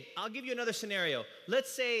 Okay, I'll give you another scenario.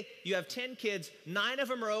 Let's say you have 10 kids, 9 of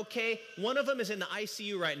them are okay, 1 of them is in the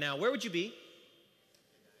ICU right now. Where would you be?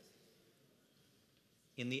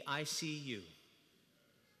 In the ICU.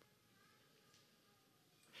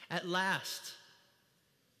 At last,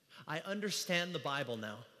 I understand the Bible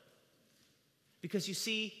now. Because you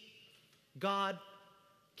see, God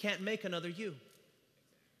can't make another you.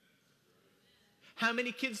 How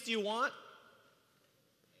many kids do you want?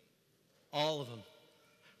 All of them.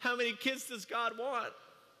 How many kids does God want?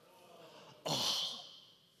 All.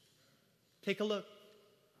 Take a look.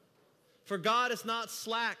 For God is not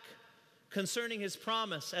slack concerning his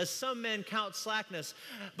promise, as some men count slackness,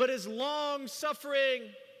 but is long-suffering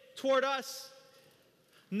toward us,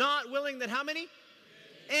 not willing that how many?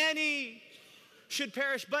 Any should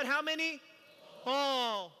perish, but how many?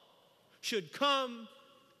 All should come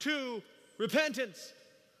to repentance.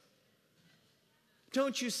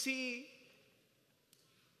 Don't you see?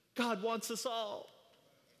 God wants us all.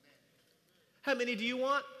 How many do you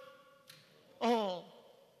want? All.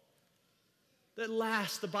 At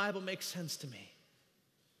last, the Bible makes sense to me.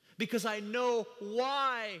 Because I know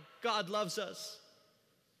why God loves us.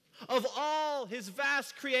 Of all his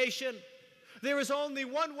vast creation, there is only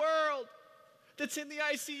one world that's in the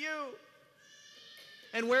ICU.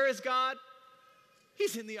 And where is God?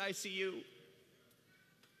 He's in the ICU.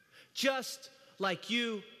 Just like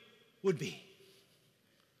you would be.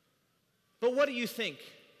 But what do you think?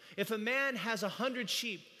 If a man has 100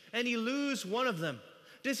 sheep and he loses one of them,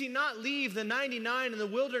 does he not leave the 99 in the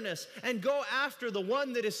wilderness and go after the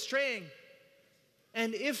one that is straying?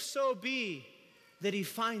 And if so be that he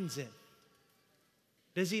finds it,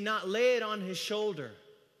 does he not lay it on his shoulder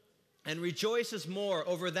and rejoices more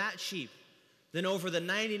over that sheep than over the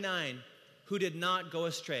 99 who did not go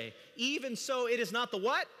astray? Even so, it is not the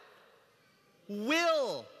what?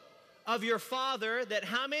 Will of your Father that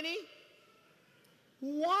how many?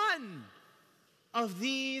 One of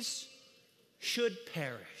these should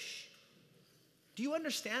perish. Do you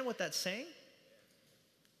understand what that's saying?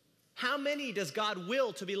 How many does God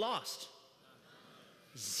will to be lost?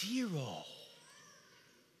 0.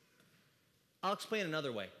 I'll explain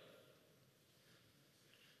another way.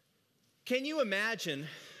 Can you imagine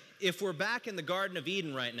if we're back in the Garden of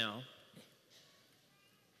Eden right now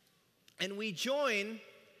and we join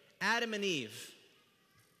Adam and Eve?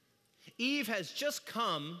 Eve has just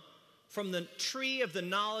come from the tree of the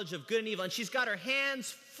knowledge of good and evil, and she's got her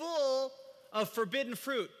hands full of forbidden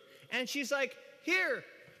fruit. And she's like, here,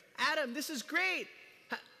 Adam, this is great.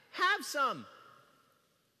 Have some.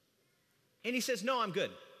 And he says, no, I'm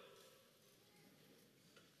good.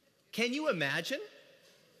 Can you imagine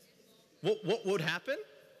what would happen?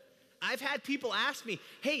 I've had people ask me,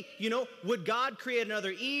 hey, would God create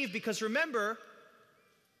another Eve? Because remember,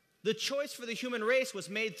 the choice for the human race was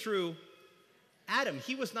made through Adam.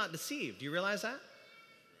 He was not deceived. Do you realize that?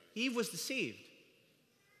 Eve was deceived.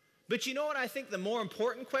 But you know what I think the more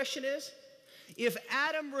important question is? If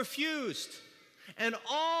Adam refused and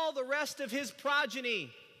all the rest of his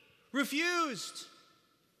progeny refused,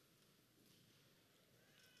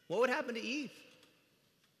 what would happen to Eve?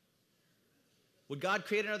 Would God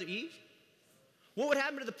create another Eve? What would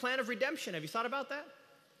happen to the plan of redemption? Have you thought about that?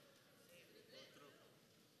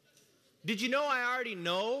 Did you know I already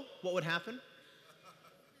know what would happen?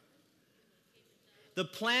 The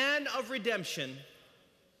plan of redemption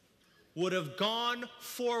would have gone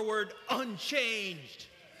forward unchanged.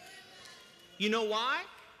 You know why?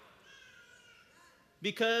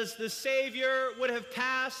 Because the Savior would have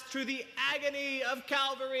passed through the agony of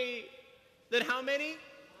Calvary. That how many?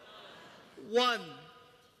 One.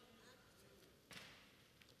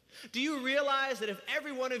 Do you realize that if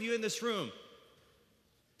every one of you in this room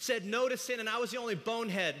said no to sin and I was the only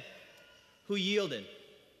bonehead who yielded,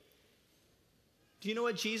 do you know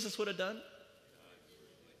what Jesus would have done?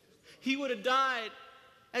 He would have died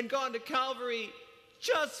and gone to Calvary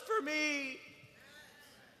just for me.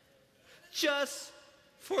 Just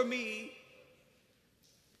for me.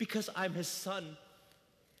 Because I'm his son.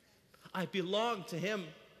 I belong to him.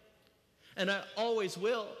 And I always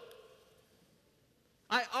will.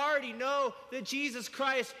 I already know that Jesus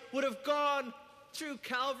Christ would have gone through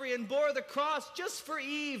Calvary and bore the cross just for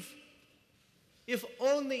Eve. If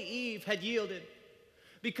only Eve had yielded.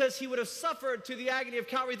 Because he would have suffered to the agony of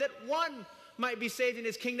Calvary that one might be saved in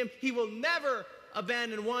his kingdom. He will never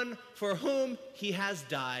abandon one for whom he has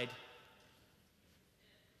died.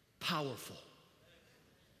 Powerful.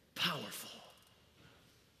 Powerful.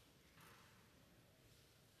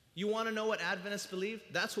 You want to know what Adventists believe?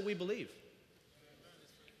 That's what we believe.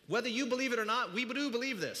 Whether you believe it or not, we do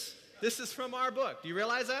believe this. This is from our book. Do you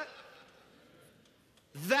realize that?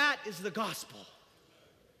 That is the gospel.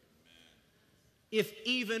 If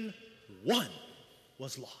even one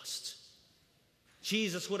was lost,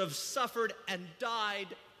 Jesus would have suffered and died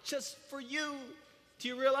just for you. Do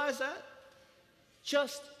you realize that?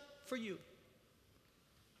 Just for you.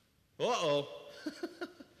 Uh-oh.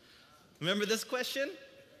 Remember this question?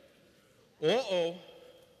 Uh-oh.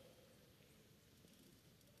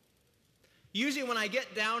 Usually when I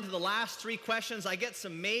get down to the last three questions, I get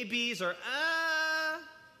some maybes or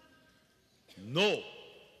no.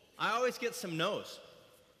 I always get some no's.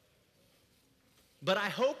 But I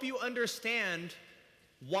hope you understand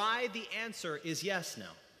why the answer is yes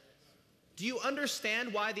now. Do you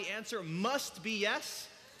understand why the answer must be yes?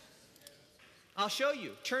 I'll show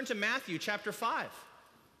you. Turn to Matthew chapter 5,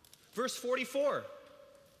 verse 44.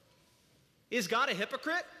 Is God a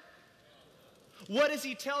hypocrite? What does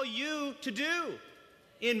he tell you to do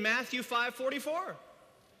in Matthew 5:44?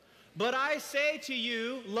 But I say to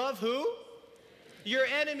you, love who? Your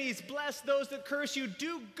enemies, bless those that curse you,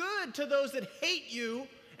 do good to those that hate you,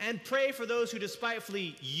 and pray for those who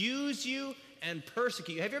despitefully use you and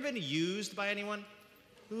persecute you. Have you ever been used by anyone?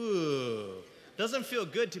 Ooh, doesn't feel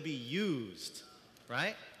good to be used,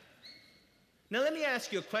 right? Now let me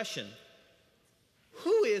ask you a question.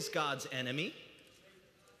 Who is God's enemy?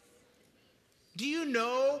 Do you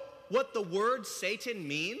know what the word Satan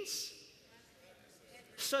means?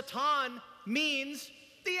 Satan means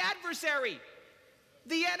the adversary,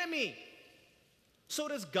 the enemy. So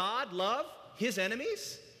does God love his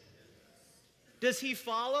enemies? Does he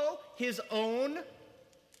follow his own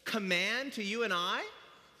command to you and I?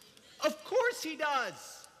 Of course he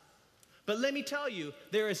does. But let me tell you,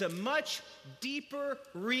 there is a much deeper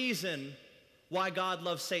reason why God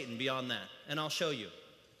loves Satan beyond that, and I'll show you.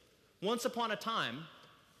 Once upon a time,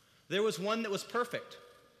 there was one that was perfect.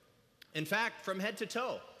 In fact, from head to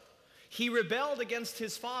toe. He rebelled against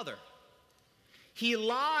his father. He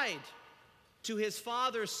lied to his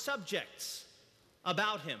father's subjects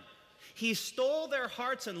about him. He stole their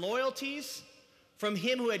hearts and loyalties from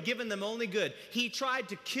him who had given them only good. He tried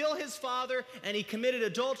to kill his father, and he committed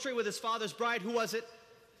adultery with his father's bride. Who was it?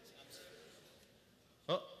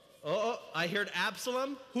 I heard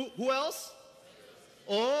Absalom. Who else?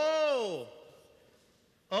 Oh.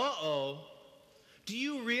 Do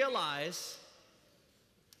you realize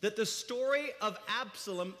that the story of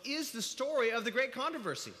Absalom is the story of the great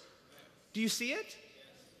controversy? Do you see it?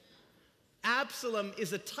 Absalom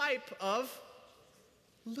is a type of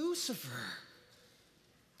Lucifer.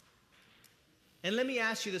 And let me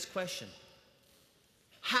ask you this question.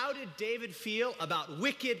 How did David feel about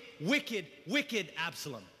wicked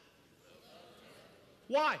Absalom?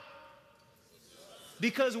 Why?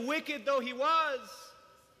 Because wicked though he was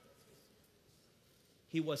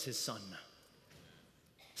his son.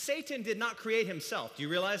 Satan did not create himself. Do you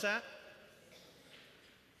realize that?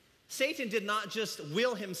 Satan did not just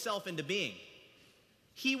will himself into being.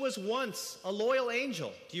 He was once a loyal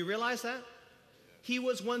angel. Do you realize that? He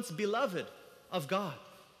was once beloved of God.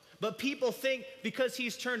 But people think because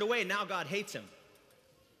he's turned away, now God hates him.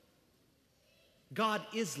 God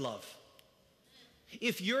is love.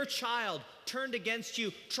 If your child turned against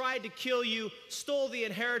you, tried to kill you, stole the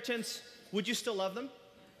inheritance, would you still love them?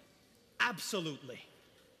 Absolutely.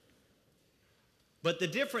 But the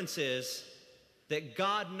difference is that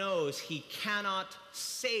God knows he cannot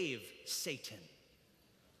save Satan.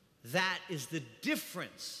 That is the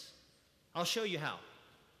difference. I'll show you how.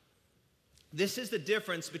 This is the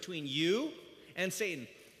difference between you and Satan.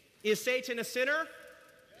 Is Satan a sinner?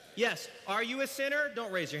 Yes. Are you a sinner?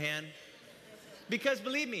 Don't raise your hand. Because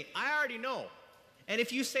believe me, I already know. And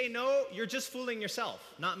if you say no, you're just fooling yourself,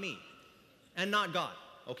 not me, and not God,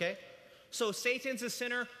 okay? So Satan's a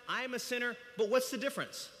sinner, I'm a sinner, but what's the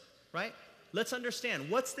difference, right? Let's understand,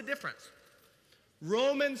 what's the difference?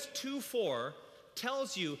 Romans 2:4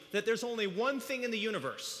 tells you that there's only one thing in the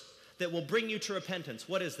universe that will bring you to repentance.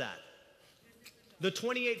 What is that? The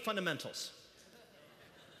 28 fundamentals.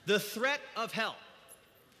 The threat of hell.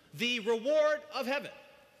 The reward of heaven.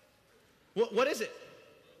 What is it?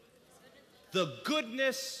 The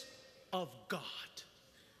goodness of God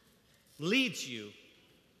leads you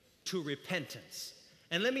to repentance.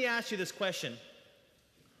 And let me ask you this question.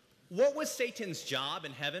 What was Satan's job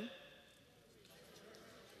in heaven?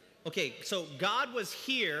 Okay, so God was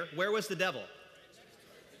here. Where was the devil?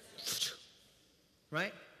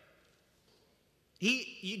 Right? Do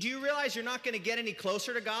you realize you're not going to get any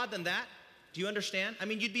closer to God than that? Do you understand? I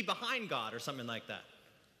mean, you'd be behind God or something like that.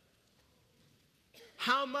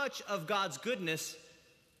 How much of God's goodness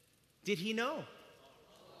did he know?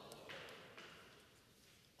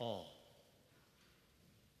 all.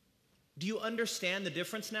 Do you understand the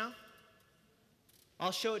difference now?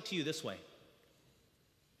 I'll show it to you this way.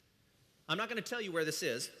 I'm not going to tell you where this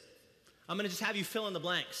is. I'm going to just have you fill in the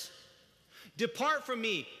blanks. Depart from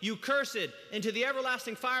me, you cursed, into the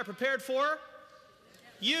everlasting fire prepared for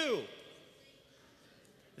you.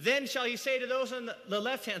 Then shall he say to those on the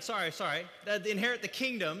left hand, that inherit the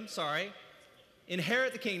kingdom,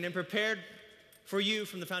 inherit the kingdom prepared for you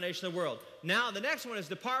from the foundation of the world. Now the next one is,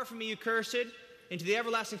 depart from me, you cursed, into the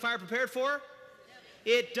everlasting fire prepared for?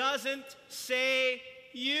 It doesn't say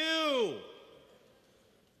you.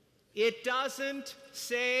 It doesn't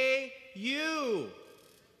say you.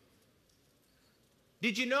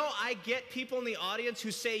 Did you know I get people in the audience who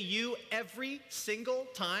say you every single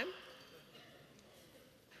time?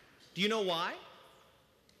 Do you know why?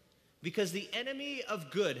 Because the enemy of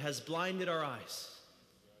good has blinded our eyes.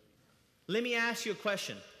 Let me ask you a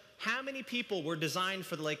question. How many people were designed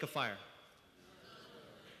for the lake of fire?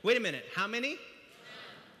 Wait a minute. How many?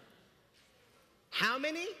 How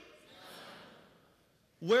many?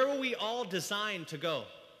 Where were we all designed to go?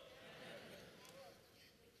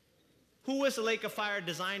 Who was the lake of fire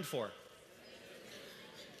designed for?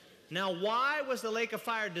 Now, why was the lake of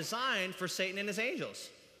fire designed for Satan and his angels?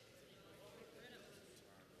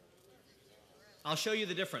 I'll show you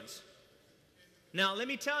the difference. Now, let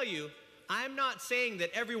me tell you, I'm not saying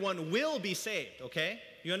that everyone will be saved, okay?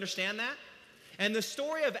 You understand that? And the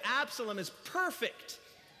story of Absalom is perfect.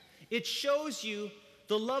 It shows you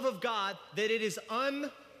the love of God, that it is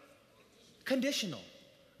unconditional.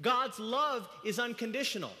 God's love is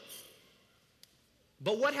unconditional.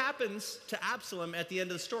 But what happens to Absalom at the end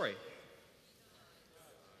of the story?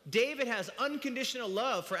 David has unconditional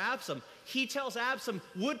love for Absalom. He tells Absalom,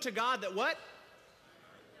 would to God that what?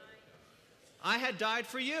 I had died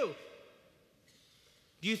for you.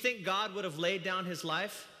 Do you think God would have laid down his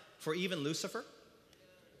life for even Lucifer?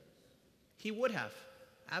 He would have,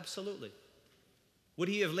 absolutely. Would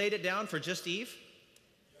he have laid it down for just Eve?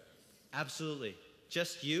 Absolutely.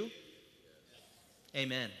 Just you?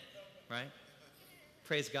 Amen, right?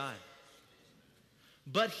 Praise God.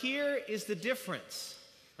 But here is the difference,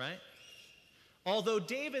 right? Although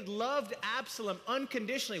David loved Absalom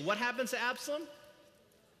unconditionally, what happens to Absalom?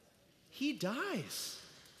 He dies.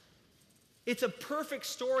 It's a perfect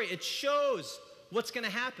story. It shows what's going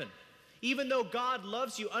to happen. Even though God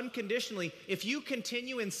loves you unconditionally, if you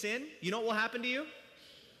continue in sin, you know what will happen to you?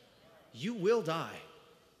 You will die.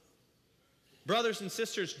 Brothers and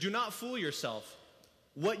sisters, do not fool yourself.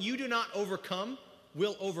 What you do not overcome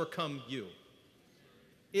will overcome you.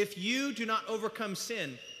 If you do not overcome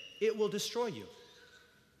sin, it will destroy you.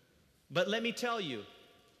 But let me tell you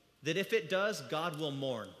that if it does, God will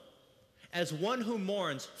mourn, as one who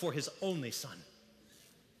mourns for his only son.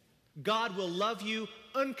 God will love you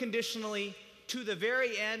unconditionally to the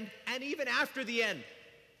very end and even after the end.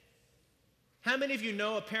 How many of you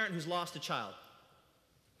know a parent who's lost a child?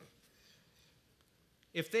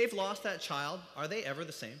 If they've lost that child, are they ever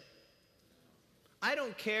the same? I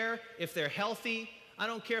don't care if they're healthy. I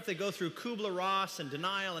don't care if they go through Kubler-Ross and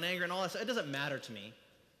denial and anger and all that stuff. It doesn't matter to me.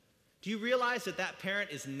 Do you realize that that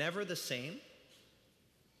parent is never the same?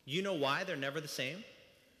 You know why they're never the same?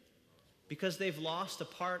 Because they've lost a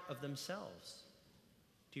part of themselves.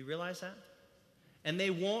 Do you realize that? And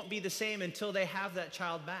they won't be the same until they have that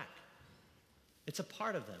child back. It's a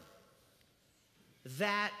part of them.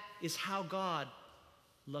 That is how God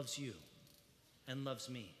loves you and loves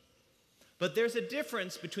me. But there's a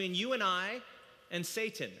difference between you and I and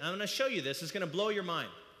Satan. I'm going to show you this. It's going to blow your mind.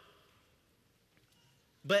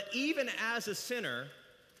 But even as a sinner,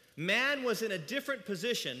 man was in a different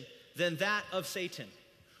position than that of Satan.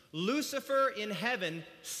 Lucifer in heaven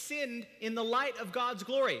sinned in the light of God's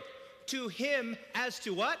glory. To him, as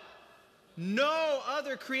to what? No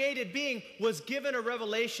other created being was given a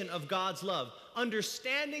revelation of God's love.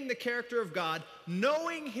 Understanding the character of God,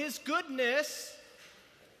 knowing his goodness,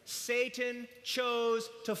 Satan chose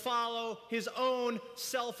to follow his own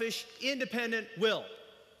selfish, independent will.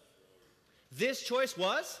 This choice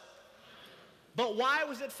was? But why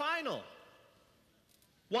was it final?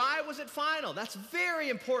 Why was it final? That's very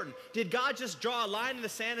important. Did God just draw a line in the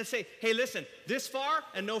sand and say, hey, listen, this far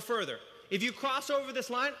and no further. If you cross over this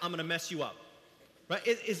line, I'm going to mess you up. Right?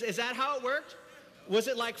 Is that how it worked? Was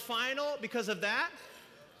it like final because of that?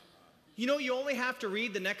 You know, you only have to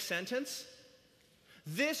read the next sentence.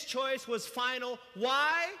 This choice was final.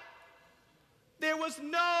 Why? There was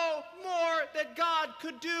no more that God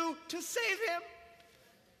could do to save him.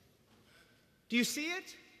 Do you see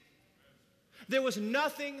it? There was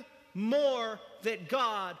nothing more that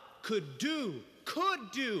God could do,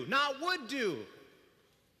 not would do,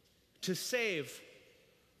 to save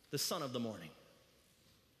the son of the morning.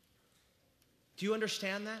 Do you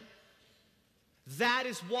understand that? That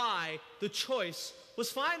is why the choice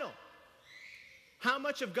was final. How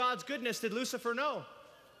much of God's goodness did Lucifer know?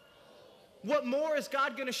 What more is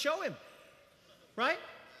God going to show him? Right?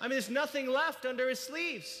 I mean, there's nothing left under his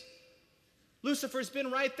sleeves. Lucifer's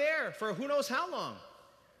been right there for who knows how long.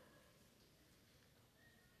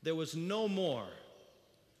 There was no more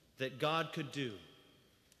that God could do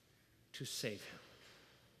to save him.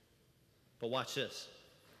 But watch this.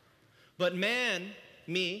 But man,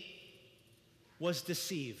 me, was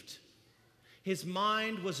deceived. His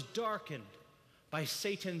mind was darkened by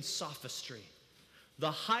Satan's sophistry.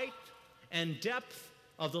 The height and depth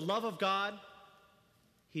of the love of God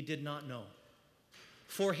he did not know.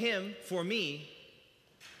 For him, for me,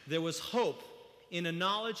 there was hope in a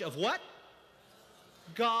knowledge of what?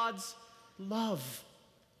 God's love.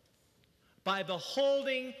 By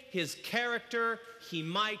beholding his character, he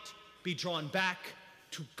might be drawn back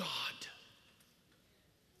to God.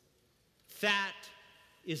 That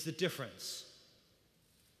is the difference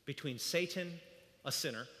between Satan, a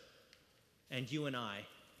sinner, and you and I,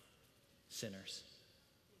 sinners.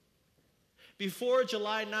 Before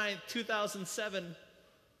July 9th, 2007,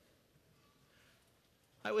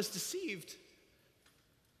 I was deceived.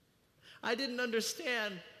 I didn't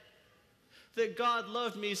understand that God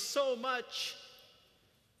loved me so much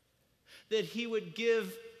that he would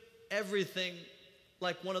give everything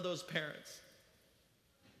like one of those parents.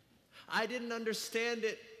 I didn't understand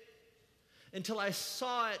it until I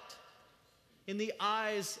saw it in the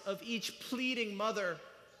eyes of each pleading mother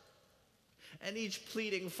and each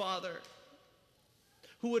pleading father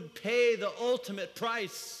who would pay the ultimate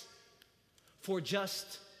price for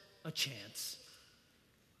just a chance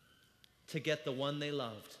to get the one they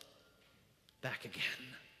loved back again.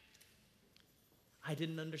 I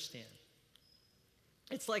didn't understand.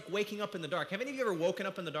 It's like waking up in the dark. Have any of you ever woken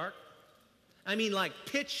up in the dark? I mean, like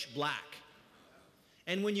pitch black.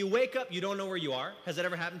 And when you wake up, you don't know where you are. Has that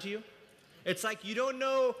ever happened to you? It's like you don't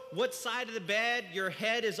know what side of the bed your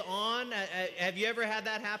head is on. Have you ever had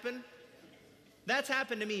that happen? That's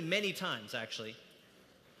happened to me many times, actually.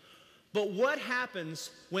 But what happens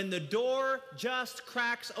when the door just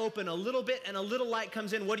cracks open a little bit and a little light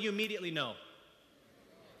comes in? What do you immediately know?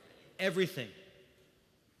 Everything.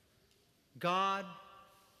 God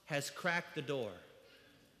has cracked the door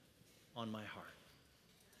on my heart.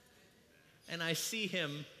 And I see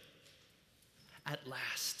him at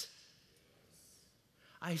last.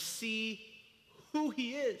 I see who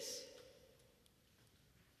he is.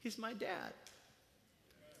 He's my dad.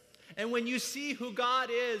 And when you see who God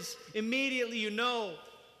is, immediately you know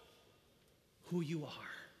who you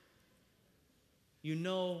are. You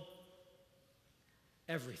know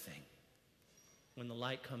everything when the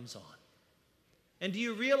light comes on. And do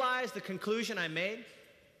you realize the conclusion I made?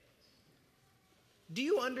 Do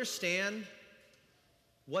you understand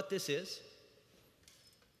what this is?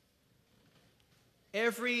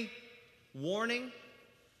 Every warning,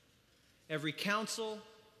 every counsel,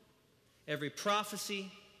 every prophecy,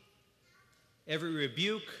 every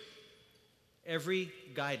rebuke, every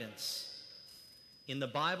guidance in the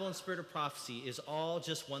Bible and spirit of prophecy is all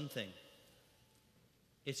just one thing.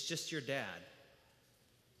 It's just your dad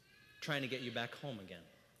trying to get you back home again.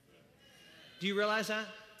 Do you realize that?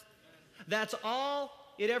 That's all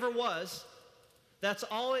it ever was. That's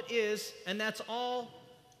all it is, and that's all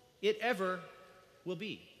it ever will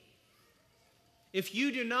be. If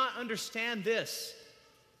you do not understand this,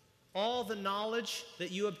 all the knowledge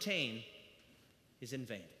that you obtain is in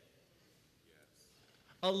vain.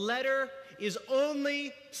 A letter is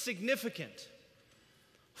only significant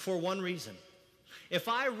for one reason. If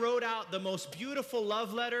I wrote out the most beautiful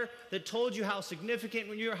love letter that told you how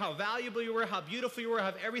significant you were, how valuable you were, how beautiful you were,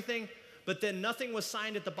 how everything, but then nothing was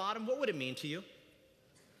signed at the bottom, what would it mean to you?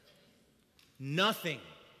 Nothing.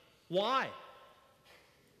 Why?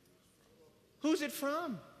 Who's it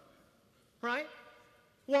from? Right?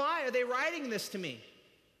 Why are they writing this to me?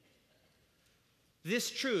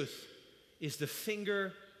 This truth is the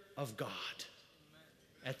finger of God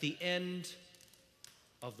at the end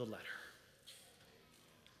of the letter.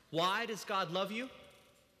 Why does God love you?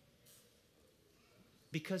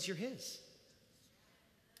 Because you're his.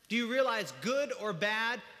 Do you realize, good or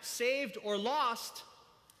bad, saved or lost,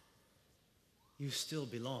 you still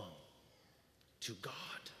belong to God.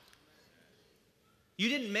 You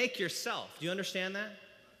didn't make yourself. Do you understand that?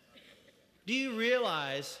 Do you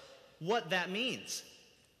realize what that means?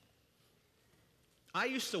 I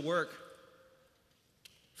used to work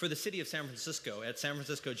for the city of San Francisco at San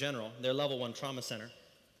Francisco General, their level 1 trauma center.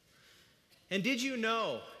 And did you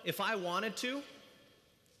know, if I wanted to,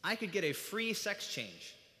 I could get a free sex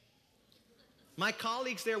change? My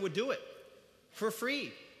colleagues there would do it for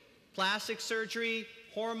free. Plastic surgery,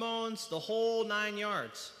 hormones, the whole 9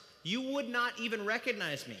 yards. You would not even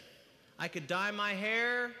recognize me. I could dye my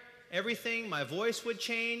hair, everything, my voice would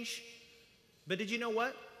change. But did you know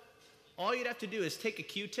what? All you'd have to do is take a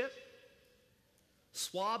Q-tip,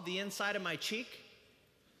 swab the inside of my cheek,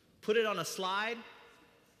 put it on a slide,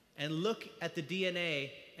 and look at the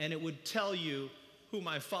DNA, and it would tell you who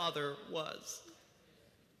my father was.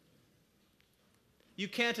 You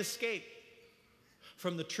can't escape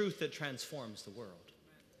from the truth that transforms the world.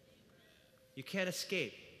 You can't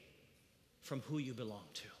escape from who you belong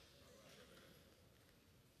to.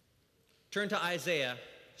 Turn to Isaiah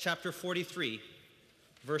chapter 43,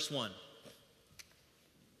 verse 1.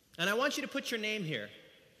 And I want you to put your name here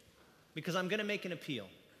because I'm going to make an appeal.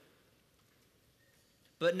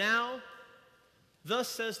 But now, thus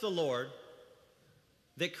says the Lord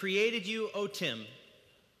that created you, O Tim,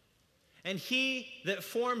 and he that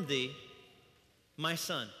formed thee, my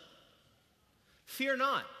son. Fear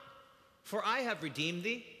not, for I have redeemed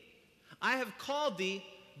thee. I have called thee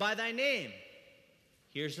by thy name.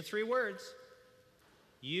 Here's the 3 words.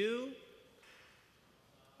 You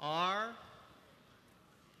are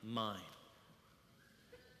mine.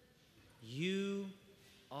 You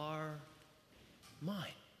are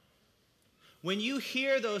mine. When you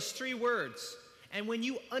hear those 3 words, and when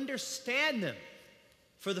you understand them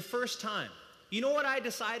for the first time, you know what I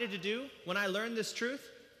decided to do when I learned this truth?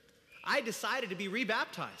 I decided to be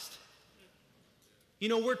rebaptized. You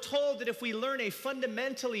know, we're told that if we learn a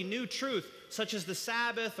fundamentally new truth, such as the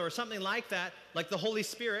Sabbath or something like that, like the Holy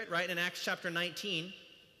Spirit, right, in Acts chapter 19,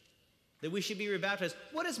 that we should be rebaptized.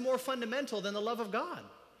 What is more fundamental than the love of God?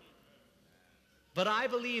 But I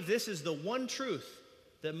believe this is the one truth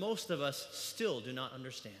that most of us still do not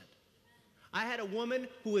understand. I had a woman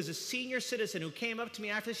who was a senior citizen who came up to me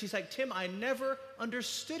after this. She's like, Tim, I never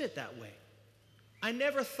understood it that way. I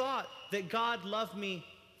never thought that God loved me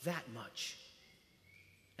that much.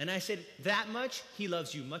 And I said, that much? He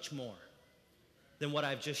loves you much more than what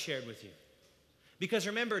I've just shared with you. Because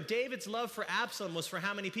remember, David's love for Absalom was for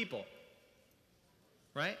how many people?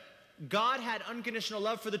 Right? God had unconditional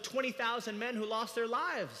love for the 20,000 men who lost their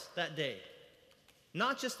lives that day.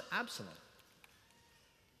 Not just Absalom.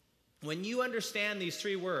 When you understand these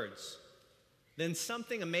 3 words, then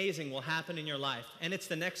something amazing will happen in your life. And it's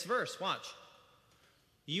the next verse. Watch.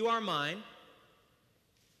 You are mine.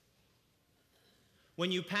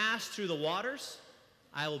 When you pass through the waters,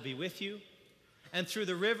 I will be with you. And through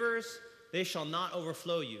the rivers, they shall not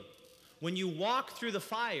overflow you. When you walk through the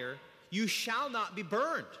fire, you shall not be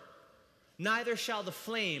burned, neither shall the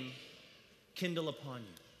flame kindle upon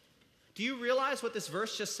you. Do you realize what this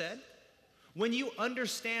verse just said? When you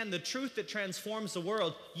understand the truth that transforms the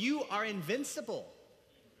world, you are invincible.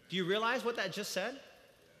 Do you realize what that just said?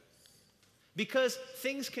 Because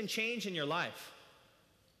things can change in your life.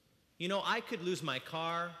 You know, I could lose my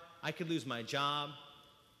car, I could lose my job,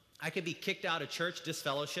 I could be kicked out of church,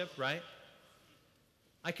 disfellowship, right?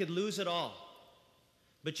 I could lose it all.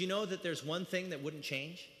 But you know that there's one thing that wouldn't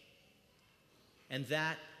change? And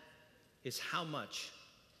that is how much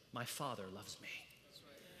my Father loves me.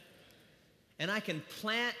 And I can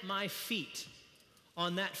plant my feet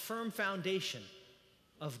on that firm foundation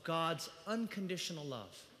of God's unconditional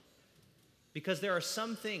love. Because there are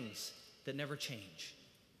some things that never change.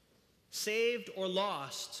 Saved or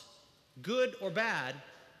lost, good or bad,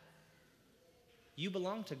 you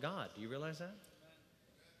belong to God. Do you realize that?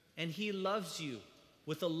 And He loves you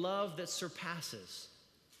with a love that surpasses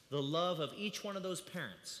the love of each one of those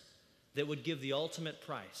parents that would give the ultimate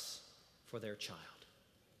price for their child.